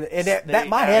distancing, and they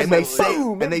my head went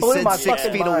boom. And they said 6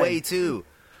 feet away too.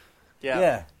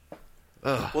 Yeah.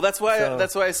 Well, that's why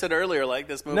I said earlier, like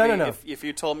this movie. No. If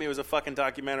you told me it was a fucking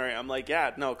documentary, I'm like,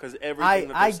 yeah, no, because everything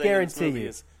that they're saying in this movie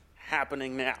is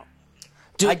happening now.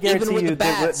 Dude, I guarantee even with you the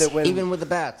bats, that when, even with the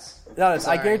bats. No,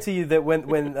 I guarantee you that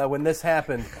when this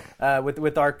happened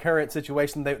with our current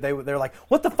situation, they're like,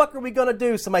 "What the fuck are we gonna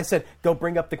do?" Somebody said, "Go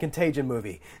bring up the Contagion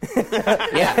movie."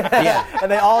 Yeah.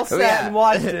 And they all sat and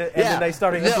watched it, and then they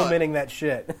started implementing that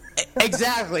shit.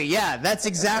 Exactly. Yeah, that's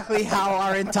exactly how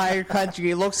our entire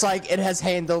country looks like it has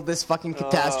handled this fucking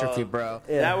catastrophe, bro.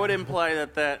 Yeah. That would imply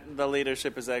that the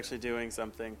leadership is actually doing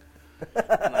something,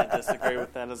 and I disagree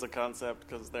with that as a concept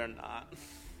because they're not.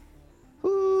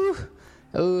 Ooh.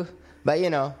 But,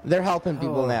 they're helping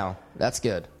people now. That's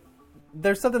good.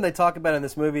 There's something they talk about in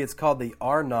this movie. It's called the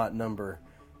R0 number.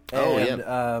 And,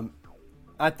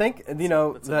 I think,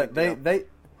 that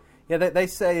they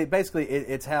say basically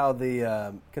it's how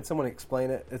the can someone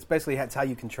explain it? It's basically how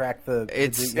you can track how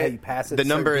you pass it. The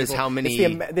number is how many.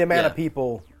 It's the amount of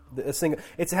people.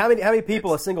 It's how many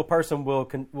people a single person will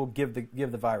give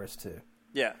the virus to.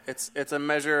 Yeah, it's a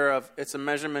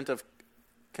measurement of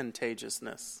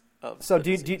contagiousness. So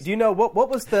do you know what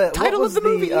was the title of the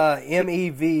movie?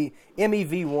 MEV1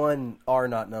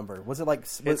 R0 number? Was it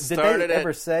like? Did they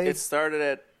ever say it started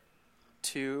at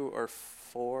 2 or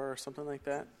 4 or something like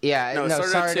that? Yeah, no, it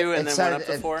started at 2 and then went up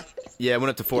to 4. Yeah, it went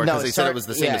up to 4 because they said it was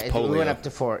the same as polio. It went up to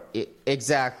 4.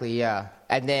 Exactly. Yeah,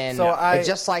 and then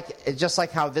just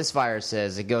like how this virus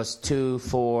is, it goes 2,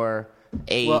 4.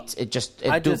 8. Well, it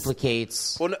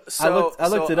duplicates. Well, I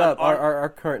looked it up. Our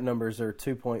current numbers are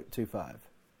 2.25.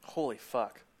 Holy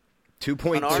fuck!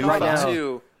 2.25 right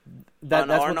now.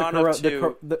 That's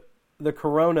what the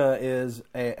corona is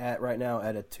at right now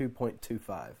at a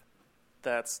 2.25.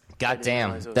 That's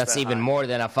goddamn. That's even more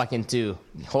than a fucking 2.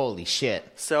 Holy shit!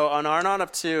 So an R0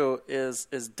 of 2 is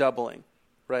doubling,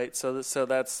 right? So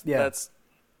that's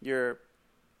you're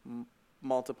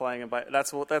multiplying it by.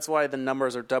 That's why the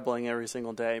numbers are doubling every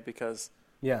single day because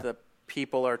the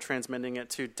people are transmitting it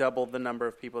to double the number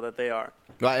of people that they are.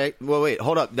 Well, wait,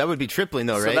 hold up. That would be tripling,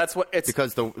 though, right? So that's what it's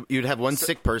because you'd have one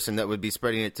sick person that would be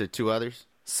spreading it to 2 others.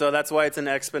 So that's why it's an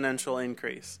exponential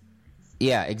increase.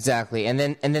 Yeah, exactly. And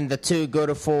then the 2 go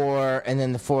to 4, and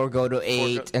then the 4 go to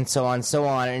 8, and so on and so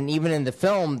on. And even in the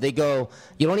film, they go,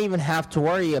 you don't even have to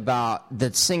worry about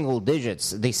the single digits.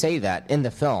 They say that in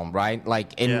the film, right?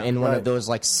 Like in one of those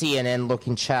like CNN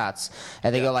looking chats,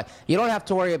 and they go like, you don't have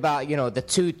to worry about the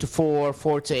 2 to 4,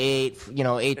 4 to 8,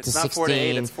 8 to 16. It's not 4 to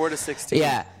 8. It's 4 to 16.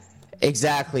 Yeah.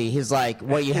 Exactly. He's like,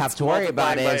 what you have to worry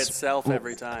about is by itself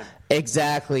every time.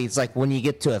 Exactly. It's like when you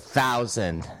get to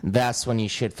 1,000, that's when you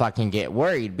should fucking get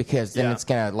worried, because then it's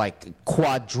gonna like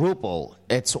quadruple.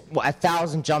 It's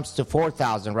 1,000 jumps to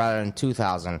 4,000 rather than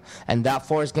 2,000, and that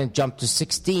 4 is gonna jump to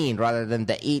 16 rather than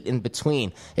the 8 in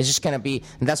between. It's just gonna be,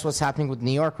 and that's what's happening with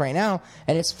New York right now,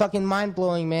 and it's fucking mind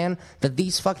blowing, man. That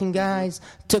these fucking guys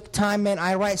took time, man.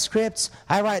 I write scripts.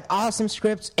 I write awesome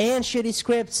scripts and shitty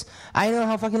scripts. I know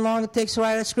how fucking long it takes to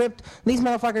write a script. These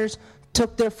motherfuckers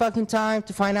took their fucking time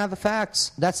to find out the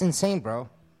facts. That's insane, bro.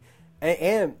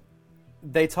 And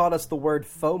they taught us the word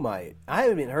fomite. I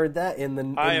haven't even heard that in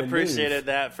the I in the appreciated news.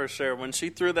 that for sure. When she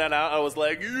threw that out, I was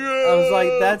like, yeah! I was like,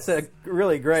 that's a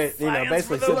really great,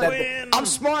 basically. for the win. I'm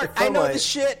smart. I know this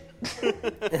shit.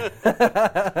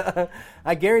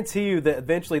 I guarantee you that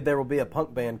eventually there will be a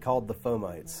punk band called the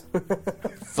Fomites.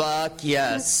 Fuck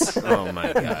yes. Oh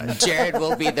my god. Jared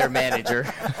will be their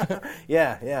manager.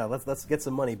 Yeah. Let's get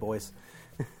some money, boys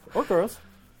or girls.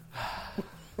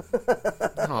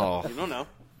 Oh, You don't know.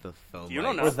 the film. You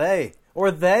don't know.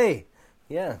 Or they.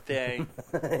 Yeah. They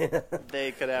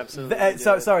could absolutely. do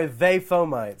it. Sorry, they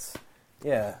Fomites.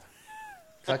 Yeah.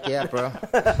 Fuck yeah, bro.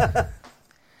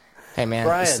 Hey man,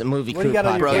 Brian, this is a movie what do crew you got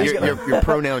on Bro, podcast. your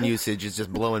pronoun usage is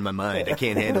just blowing my mind. I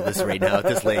can't handle this right now at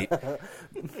this late.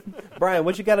 Brian,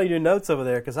 what you got on your notes over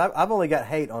there? Because I've only got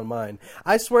hate on mine.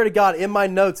 I swear to God, in my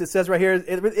notes, it says right here,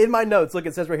 in my notes, look,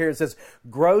 it says right here, it says,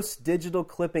 gross digital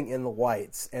clipping in the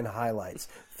whites and highlights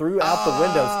throughout the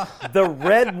windows. The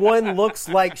red one looks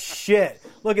like shit.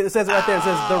 Look, it says it right there. It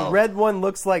says, the red one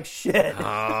looks like shit.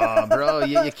 Oh, bro,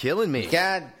 you're killing me.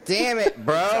 God damn it,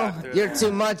 bro. You're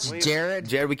too much, Jared.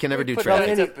 Jared, we can never do Put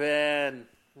traffic. that to bed.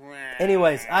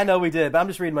 Anyways, I know we did, but I'm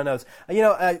just reading my notes. You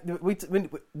know,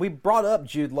 we brought up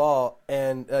Jude Law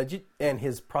and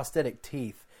his prosthetic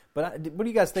teeth. But what do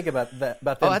you guys think about that?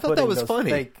 About them I thought that putting was those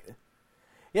funny. Fake,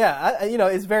 yeah,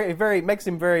 it's very makes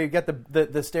him very got the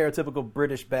stereotypical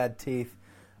British bad teeth.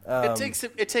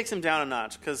 It takes him down a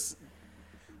notch, because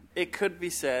it could be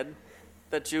said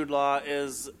that Jude Law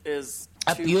is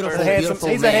A too beautiful, perfect beautiful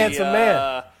to He's be, a handsome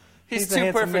man. He's He's a too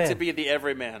handsome perfect to man. be the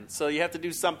everyman. So you have to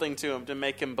do something to him to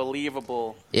make him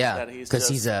believable. Yeah, that he's because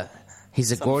just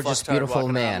he's a some gorgeous, fucktard beautiful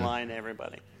walking man. around lying to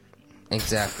everybody.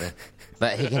 Exactly.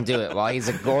 But he can do it while he's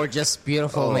a gorgeous,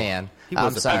 beautiful man.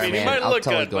 I'm sorry, I mean, man. he might I'll look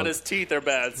totally good, go. but his teeth are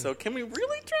bad. So can we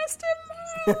really trust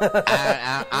him?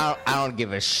 I don't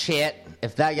give a shit.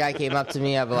 If that guy came up to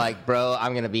me, I'd be like, bro,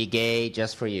 I'm going to be gay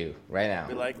just for you right now.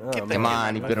 Be like, get Come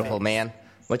on, you beautiful man.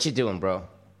 What you doing, bro?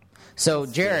 So,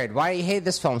 Jared, why do you hate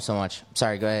this film so much?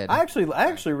 Sorry, go ahead. I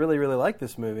actually really like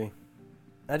this movie.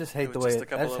 I just hate the way just a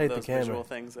couple I just of hate the those camera. visual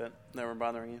things that were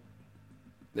bothering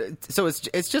you. So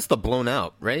it's just the blown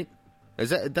out, right? Is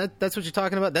that's what you're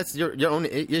talking about? That's your own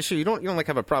issue. You don't like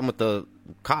have a problem with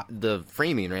the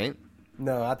framing, right?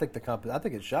 No, I think I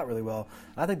think it's shot really well.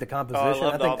 I think the composition.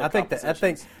 loved all the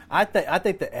compositions. I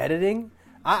think the editing.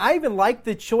 I even like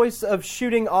the choice of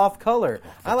shooting off color.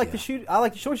 I like the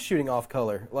choice of shooting off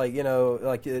color, like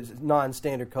it's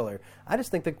non-standard color. I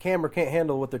just think the camera can't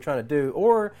handle what they're trying to do,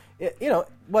 or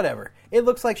whatever. It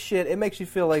looks like shit. It makes you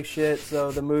feel like shit.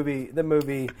 So the movie,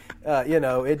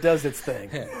 it does its thing.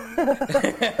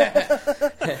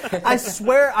 I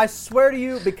swear to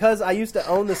you, because I used to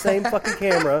own the same fucking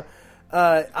camera.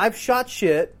 I've shot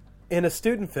shit in a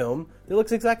student film that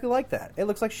looks exactly like that. It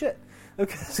looks like shit.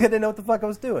 Because I didn't know what the fuck I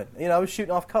was doing. I was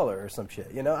shooting off color or some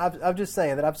shit. I'm just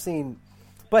saying that I've seen.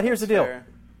 But here's the deal: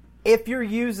 if you're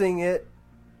using it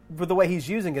for the way he's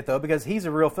using it, though, because he's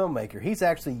a real filmmaker, he's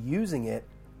actually using it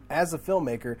as a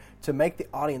filmmaker to make the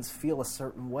audience feel a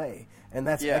certain way, and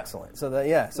that's excellent. So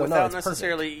without it's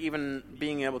necessarily perfect. even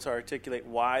being able to articulate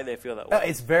why they feel that way.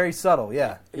 It's very subtle.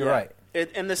 Yeah, you're right.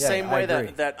 In the same I way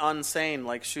agree. that Unsane,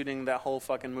 like shooting that whole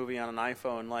fucking movie on an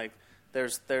iPhone, like.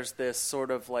 There's this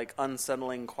sort of like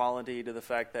unsettling quality to the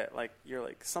fact that like you're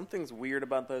like something's weird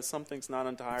about this, something's not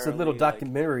entirely. It's a little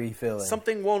documentary feeling.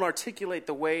 Something won't articulate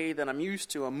the way that I'm used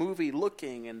to a movie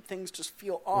looking, and things just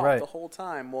feel off Right. the whole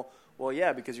time. Well,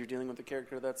 yeah, because you're dealing with a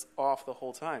character that's off the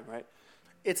whole time, right?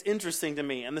 It's interesting to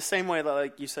me, and the same way that,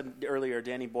 like you said earlier,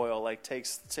 Danny Boyle like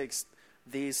takes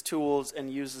these tools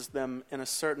and uses them in a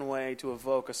certain way to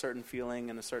evoke a certain feeling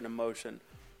and a certain emotion.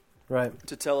 Right.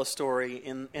 To tell a story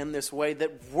in this way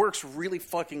that works really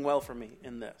fucking well for me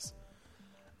in this.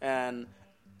 And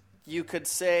you could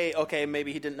say, okay,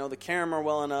 maybe he didn't know the camera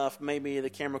well enough, maybe the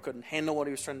camera couldn't handle what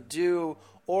he was trying to do,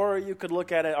 or you could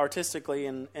look at it artistically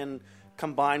and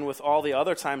combine with all the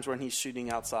other times when he's shooting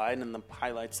outside and the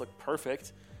highlights look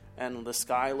perfect and the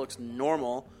sky looks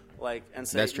normal, and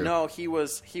say, no, he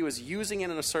was using it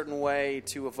in a certain way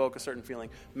to evoke a certain feeling.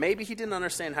 Maybe he didn't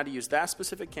understand how to use that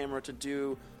specific camera to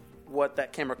do what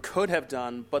that camera could have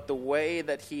done, but the way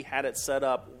that he had it set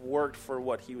up worked for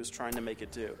what he was trying to make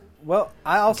it do. Well,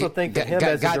 I also think that him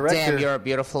as a director... God damn, you're a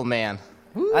beautiful man.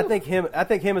 I think him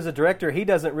as a director, he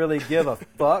doesn't really give a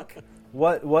fuck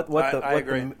what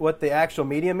the actual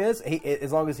medium is,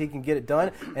 as long as he can get it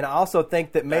done. And I also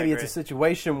think that maybe it's a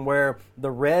situation where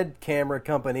the Red camera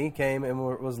company came and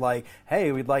was like,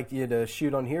 "Hey, we'd like you to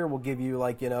shoot on here. We'll give you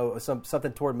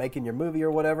something toward making your movie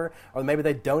or whatever." Or maybe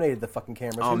they donated the fucking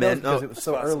cameras. Oh man, because it was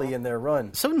so early in their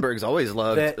run. Soderbergh's always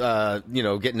loved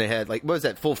getting ahead. Like, what was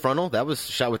that, Full Frontal? That was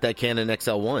shot with that Canon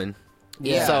XL1.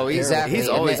 Yeah, so exactly. He's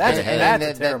always been ahead.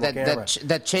 That's a terrible camera.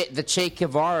 The Che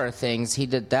Guevara things, he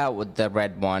did that with the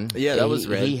Red one. Yeah, that was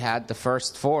Red. He had the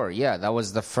first 4. Yeah, that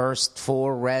was the first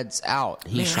 4 Reds out.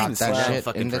 He shot that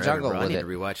shit in the jungle with it. I need to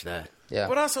rewatch that. Yeah,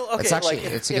 but also, okay,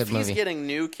 it's a good if movie. He's getting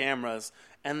new cameras,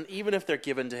 and even if they're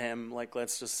given to him, like,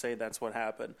 let's just say that's what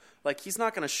happened. Like, he's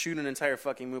not going to shoot an entire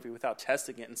fucking movie without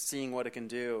testing it and seeing what it can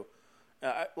do.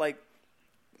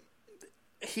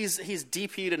 He's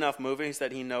DP'd enough movies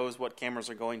that he knows what cameras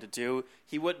are going to do.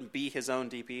 He wouldn't be his own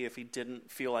DP if he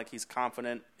didn't feel like he's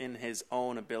confident in his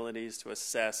own abilities to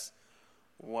assess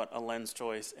what a lens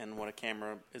choice and what a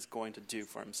camera is going to do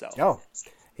for himself. Oh,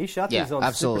 he shot these on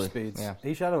absolutely. super speeds. Yeah.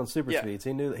 He shot it on super speeds.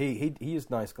 He knew he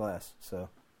used nice glass. So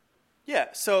yeah,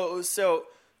 so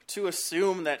to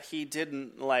assume that he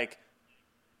didn't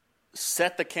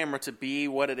set the camera to be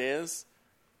what it is,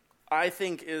 I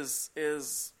think is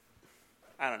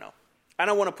I don't know. I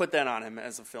don't want to put that on him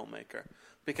as a filmmaker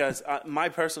because my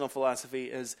personal philosophy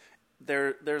is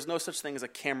there's no such thing as a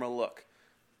camera look,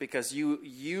 because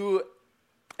you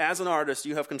as an artist,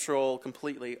 you have control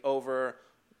completely over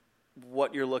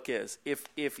what your look is.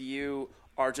 If you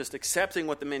are just accepting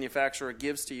what the manufacturer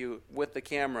gives to you with the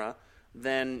camera,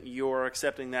 then you're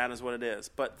accepting that as what it is.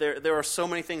 But there are so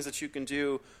many things that you can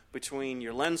do between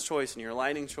your lens choice and your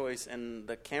lighting choice and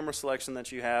the camera selection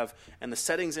that you have and the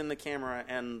settings in the camera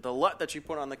and the LUT that you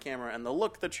put on the camera and the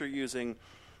look that you're using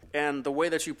and the way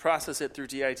that you process it through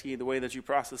DIT, the way that you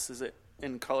process it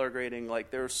in color grading.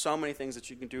 Like, there are so many things that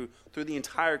you can do through the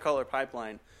entire color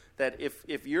pipeline that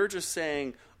if you're just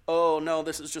saying, oh, no,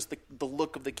 this is just the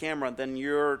look of the camera, then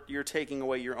you're taking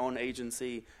away your own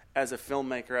agency as a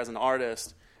filmmaker, as an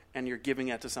artist, and you're giving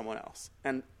it to someone else.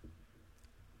 And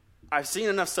I've seen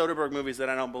enough Soderbergh movies that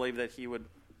I don't believe that he would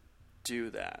do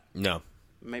that. No.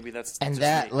 Maybe that's and just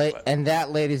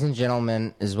that, ladies and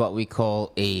gentlemen, is what we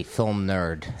call a film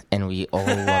nerd, and we all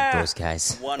love those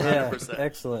guys. 100%. Yeah,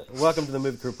 excellent. Welcome to the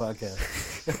Movie Crew Podcast.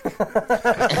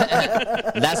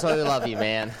 That's why we love you,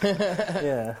 man.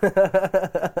 Yeah.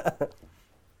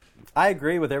 I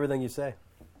agree with everything you say.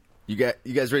 You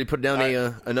guys ready to put down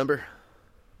a number?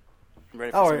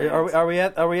 Ready for are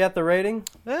we at the rating?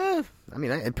 I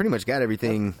mean, I pretty much got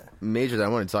everything major that I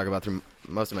wanted to talk about through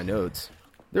most of my notes.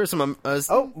 There's some. There's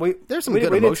some good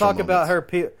emotional didn't talk about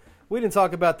moments. her. We didn't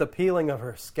talk about the peeling of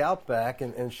her scalp back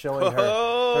and showing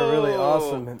her really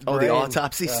awesome. The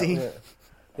autopsy scene. Yeah.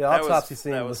 The autopsy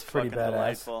scene was pretty badass.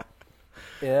 Delightful.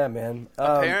 Yeah, man.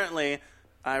 Apparently,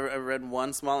 I read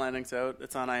one small anecdote.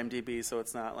 It's on IMDb, so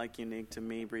it's not unique to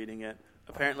me reading it.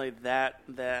 Apparently, that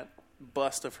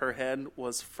bust of her head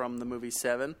was from the movie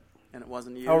Seven, and it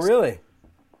wasn't used. Oh, really?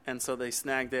 And so they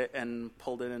snagged it and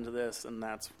pulled it into this, and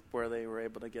that's where they were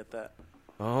able to get that.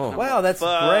 Oh, wow, that's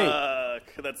great.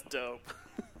 That's dope.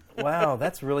 Wow,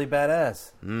 that's really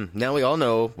badass. Now we all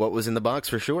know what was in the box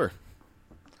for sure.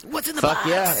 What's in the box?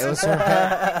 Yeah, it was her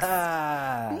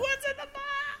head. What's in the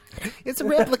box? It's a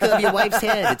replica of your wife's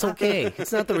head. It's okay.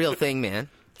 It's not the real thing, man.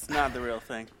 It's not the real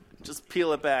thing. Just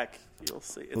peel it back. You'll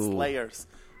see. It's Ooh. layers.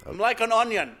 I'm like an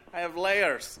onion. I have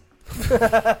layers. Everybody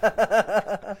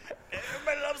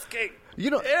loves cake.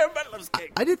 Everybody loves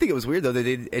cake. I did think it was weird though that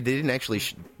they didn't actually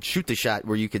shoot the shot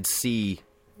where you could see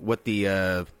what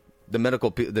the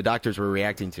doctors were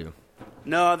reacting to.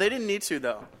 No, they didn't need to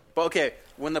though. But okay,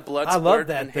 when the blood I love squirt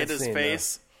that and hit his scene,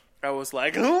 face, I was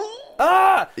like,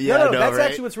 ah! Yeah, no, I know, that's right?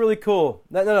 actually what's really cool.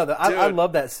 No, I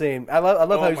love that scene. I love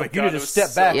how he's like, you need to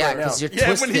step back right now. You're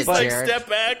twisted, when he's Jared. step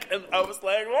back, and I was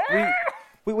like,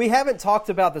 We haven't talked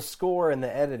about the score and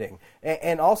the editing,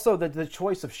 and also the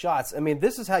choice of shots. I mean,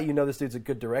 this is how you know this dude's a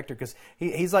good director, because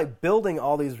he's building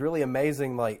all these really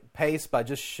amazing pace by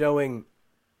just showing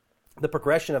the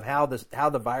progression of how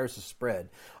the virus is spread,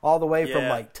 all the way from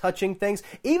like touching things,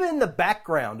 even in the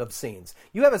background of scenes.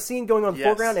 You have a scene going on in the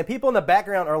foreground, and people in the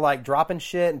background are like dropping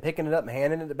shit and picking it up and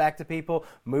handing it back to people,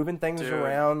 moving things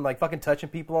around, like fucking touching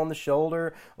people on the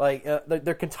shoulder. Like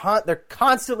they're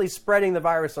constantly spreading the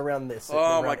virus around this.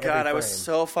 Oh my god, I was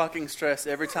so fucking stressed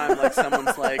every time like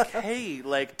someone's like, "Hey,"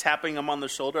 like tapping them on the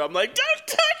shoulder. I'm like, "Don't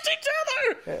touch each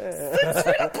other! 6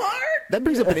 feet apart." That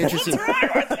brings up an interesting.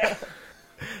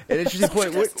 An interesting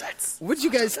point. What did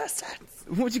you guys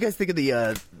think of the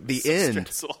end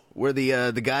stressful. where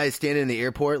the guy is standing in the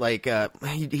airport, like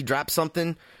he drops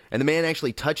something and the man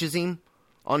actually touches him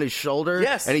on his shoulder,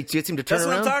 and he gets him to turn around.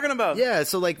 That's what I'm talking about. Yeah,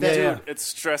 so like that, dude, it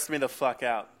stressed me the fuck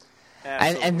out.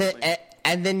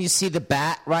 And then you see the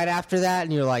bat right after that,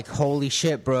 and you're like, "Holy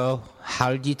shit, bro!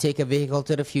 How did you take a vehicle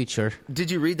to the future?" Did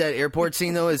you read that airport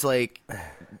scene though? Is like,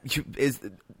 is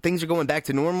things are going back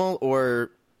to normal,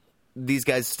 or these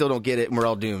guys still don't get it and we're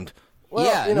all doomed? Well,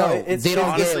 yeah, you know, they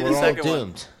don't get it. We're all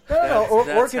doomed.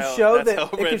 Or it could show that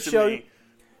it could show.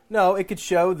 No, it could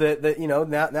show that you know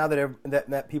now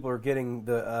that people are getting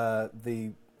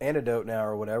the antidote now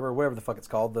or whatever the fuck it's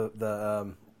called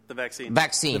the vaccine.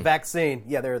 The vaccine.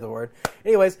 Yeah, there's the word.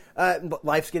 Anyways,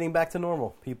 life's getting back to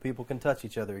normal. People can touch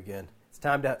each other again. It's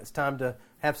time to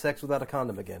have sex without a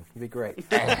condom again. It'd be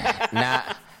great. Nah,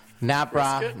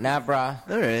 brah.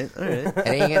 All right. It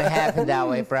ain't gonna happen that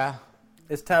way, brah.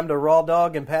 It's time to raw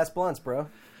dog and pass blunts, bro.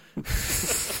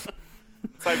 It's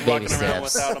like walking around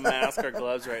without a mask or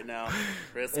gloves right now.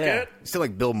 Risk it. Still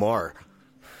like Bill Maher.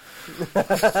 All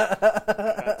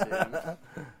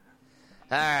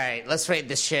right, let's rate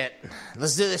this shit.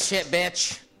 Let's do this shit,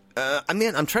 bitch.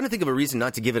 I'm trying to think of a reason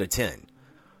not to give it a 10.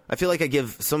 I feel like I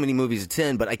give so many movies a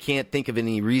 10, but I can't think of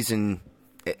any reason.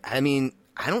 I mean,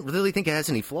 I don't really think it has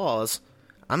any flaws.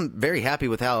 I'm very happy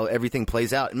with how everything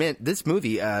plays out. Man, this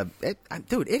movie, it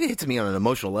hits me on an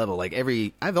emotional level. Like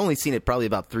I've only seen it probably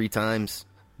about 3 times.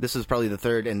 This was probably the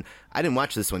 3rd, and I didn't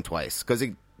watch this one twice because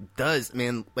it does,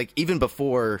 man. Like even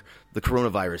before the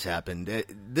coronavirus happened,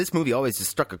 this movie always just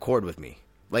struck a chord with me.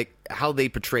 Like how they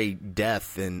portray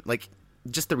death and like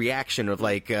just the reaction of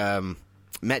like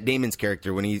Matt Damon's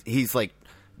character when he's like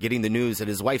getting the news that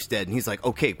his wife's dead, and he's like,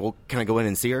 "Okay, well, can I go in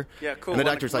and see her?" Yeah, cool. And the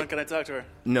doctor's like, "Can I talk to her?"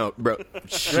 No, bro,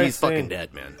 she's fucking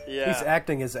dead, man. Yeah, he's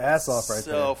acting his ass off right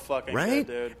there. So fucking right,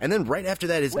 good, dude. And then right after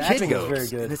that, his kid goes, very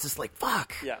good. And it's just like,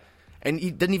 fuck. Yeah, and he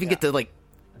doesn't even get to like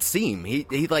see him.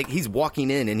 He's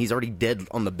walking in and he's already dead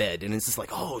on the bed, and it's just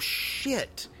like, oh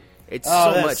shit! It's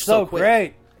so quick.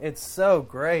 Great. It's so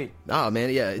great. Oh man,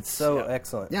 yeah, it's so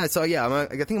excellent. Yeah, so yeah, I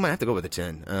think I might have to go with a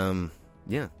 10.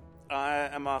 Yeah. I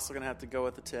am also gonna have to go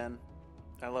with a 10.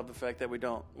 I love the fact that we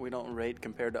don't rate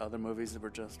compared to other movies that we're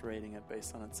just rating it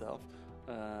based on itself.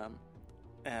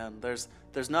 And there's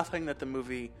nothing that the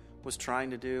movie was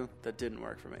trying to do that didn't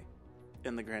work for me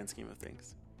in the grand scheme of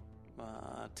things. 10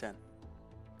 out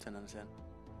of 10.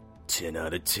 10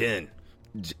 out of 10.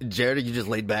 Jared, are you just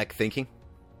laid back thinking?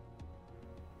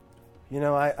 You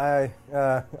know, I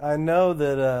know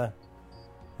that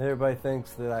everybody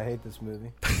thinks that I hate this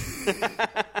movie.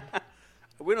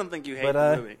 We don't think you hate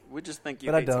the movie. We just think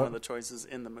you hate some of the choices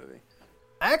in the movie.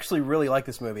 I actually really like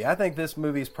this movie. I think this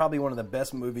movie is probably one of the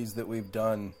best movies that we've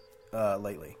done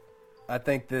lately. I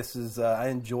think this is... I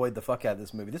enjoyed the fuck out of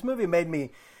this movie. This movie made me...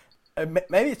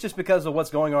 Maybe it's just because of what's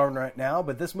going on right now,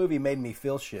 but this movie made me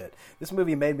feel shit. This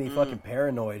movie made me fucking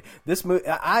paranoid. This movie...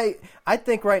 I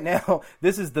think right now,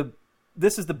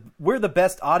 we're the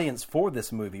best audience for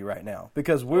this movie right now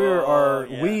because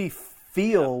we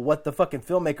feel what the fucking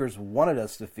filmmakers wanted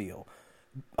us to feel,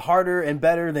 harder and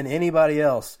better than anybody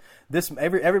else.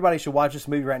 Everybody should watch this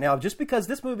movie right now just because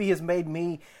this movie has made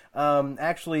me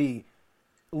actually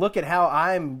look at how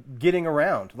I'm getting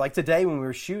around. Like today when we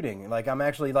were shooting, like I'm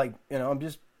actually like I'm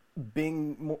just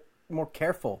being more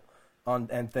careful on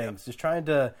things, just trying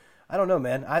to. I don't know,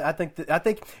 man. I think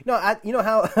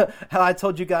how I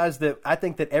told you guys that I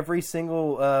think that every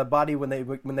single body when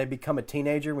they become a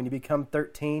teenager, when you become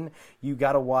 13, you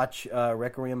got to watch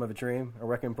Requiem for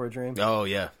a Dream. Oh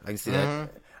yeah, I can see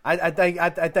that.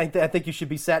 I think you should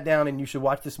be sat down and you should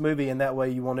watch this movie, and that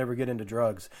way you won't ever get into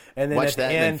drugs. And then watch that,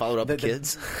 and then follow up with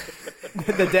kids.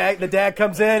 The dad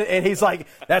comes in and he's like,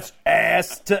 "That's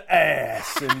ass to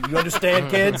ass," and you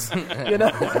understand, kids, you know.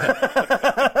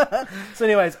 So,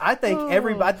 anyways, I think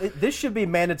everybody this should be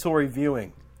mandatory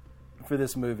viewing for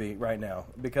this movie right now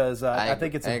because I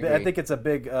think it's a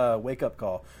big wake up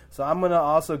call. So I'm gonna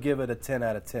also give it a 10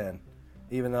 out of 10,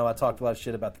 even though I talked a lot of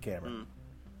shit about the camera.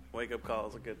 Wake up call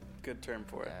is a good term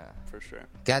for it, for sure.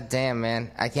 God damn,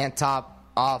 man. I can't top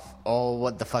off all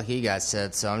what the fuck you guys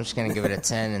said, so I'm just going to give it a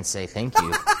 10 and say thank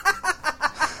you.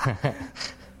 On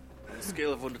a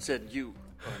scale of 1 to 10, you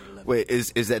are an 11. Wait,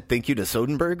 is that thank you to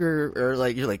Soderbergh or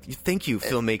like you're like thank you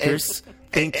filmmakers,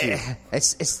 thank you.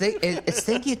 It's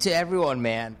thank you to everyone,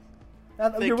 man.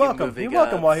 You're welcome. You're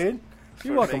welcome, Wahid.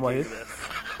 You're welcome, Wahid.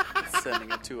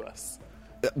 Sending it to us.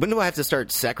 When do I have to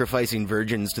start sacrificing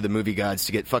virgins to the movie gods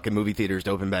to get fucking movie theaters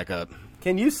to open back up?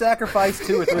 Can you sacrifice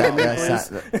 2 or 3 of me, please?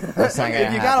 That's not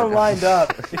If you got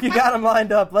them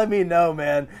lined up, let me know,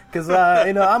 man. Because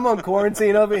I'm on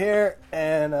quarantine over here,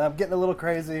 and I'm getting a little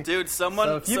crazy. Dude, someone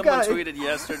tweeted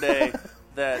yesterday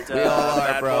that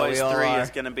Bad Boys 3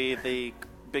 is going to be the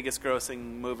biggest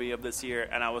grossing movie of this year,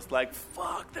 and I was like,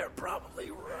 fuck, they're probably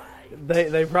right.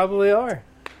 They probably are.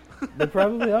 They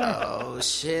probably are. Oh,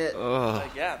 shit.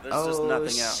 Like, yeah, there's just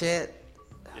nothing else. Shit.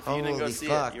 If you didn't go see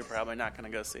it, you're probably not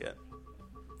going to go see it.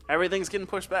 Everything's getting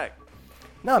pushed back.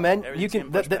 No, man, you can.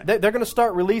 They're going to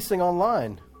start releasing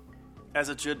online. As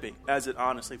it should be. As it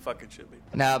honestly fucking should be.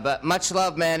 No, but much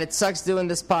love, man. It sucks doing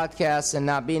this podcast and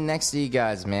not being next to you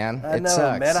guys, man. I know,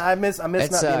 sucks. man. I miss not being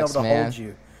able to man. hold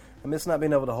you. I miss not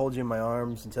being able to hold you in my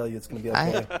arms and tell you it's going to be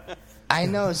okay. I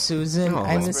know, Susan.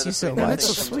 I miss you so much. That's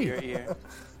so sweet.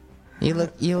 You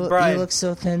look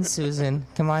so thin, Susan.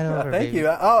 Come on over, thank baby. you.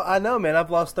 I know, man.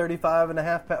 I've lost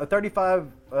 35.5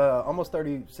 pounds, almost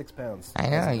 36 pounds. I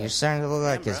know. You're starting to look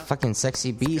like a fucking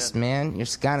sexy beast, man. You're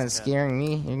kind of scaring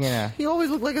me. You're gonna. You always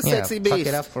look like a sexy beast. Fuck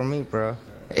it up for me, bro.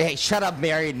 Hey, shut up,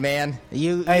 married man.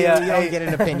 You don't get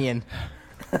an opinion.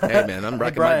 Hey, man, I'm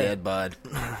rocking my dad bod.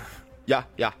 Yeah.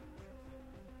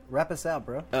 Wrap us out,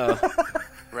 bro.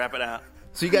 Wrap it out.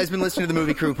 So you guys been listening to the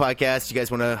Movie Crew podcast. You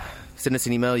guys want to send us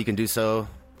an email, you can do so.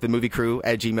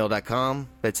 themoviecrew@gmail.com.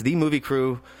 That's the Movie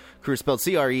Crew. Crew spelled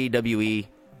CREWE,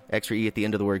 extra E at the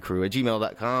end of the word crew,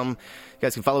 @gmail.com. You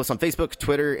guys can follow us on Facebook,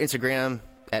 Twitter, Instagram,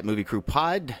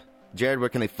 @MovieCrewPod. Jared, where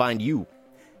can they find you?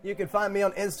 You can find me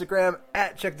on Instagram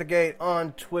 @CheckTheGate,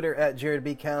 on Twitter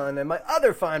 @JaredB.Callan, and my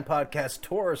other fine podcast,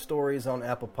 Torah Stories, on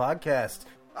Apple Podcasts.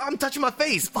 I'm touching my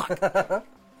face. Fuck.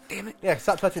 Damn it. Yeah,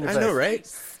 stop touching your face. I know, right?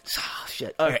 Oh,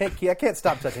 shit. All right. I can't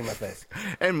stop touching my face.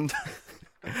 And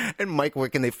Mike, where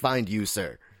can they find you,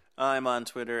 sir? I'm on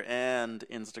Twitter and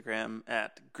Instagram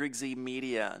 @Griggsy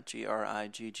Media,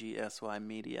 GRIGGSY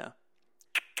Media.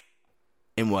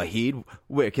 And Wahid,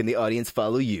 where can the audience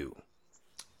follow you?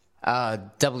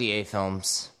 WA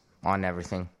Films on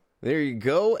everything. There you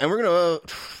go. And we're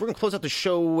gonna close out the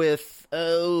show with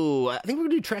I think we're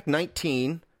gonna do track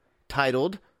 19,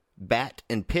 titled Bat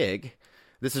and Pig.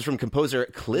 This is from composer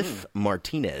Cliff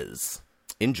Martinez.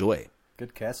 Enjoy.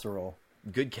 Good casserole.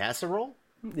 Good casserole?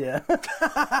 Yeah.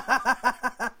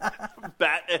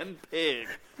 Bat and Pig.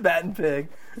 Bat and Pig.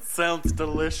 Sounds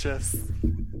delicious.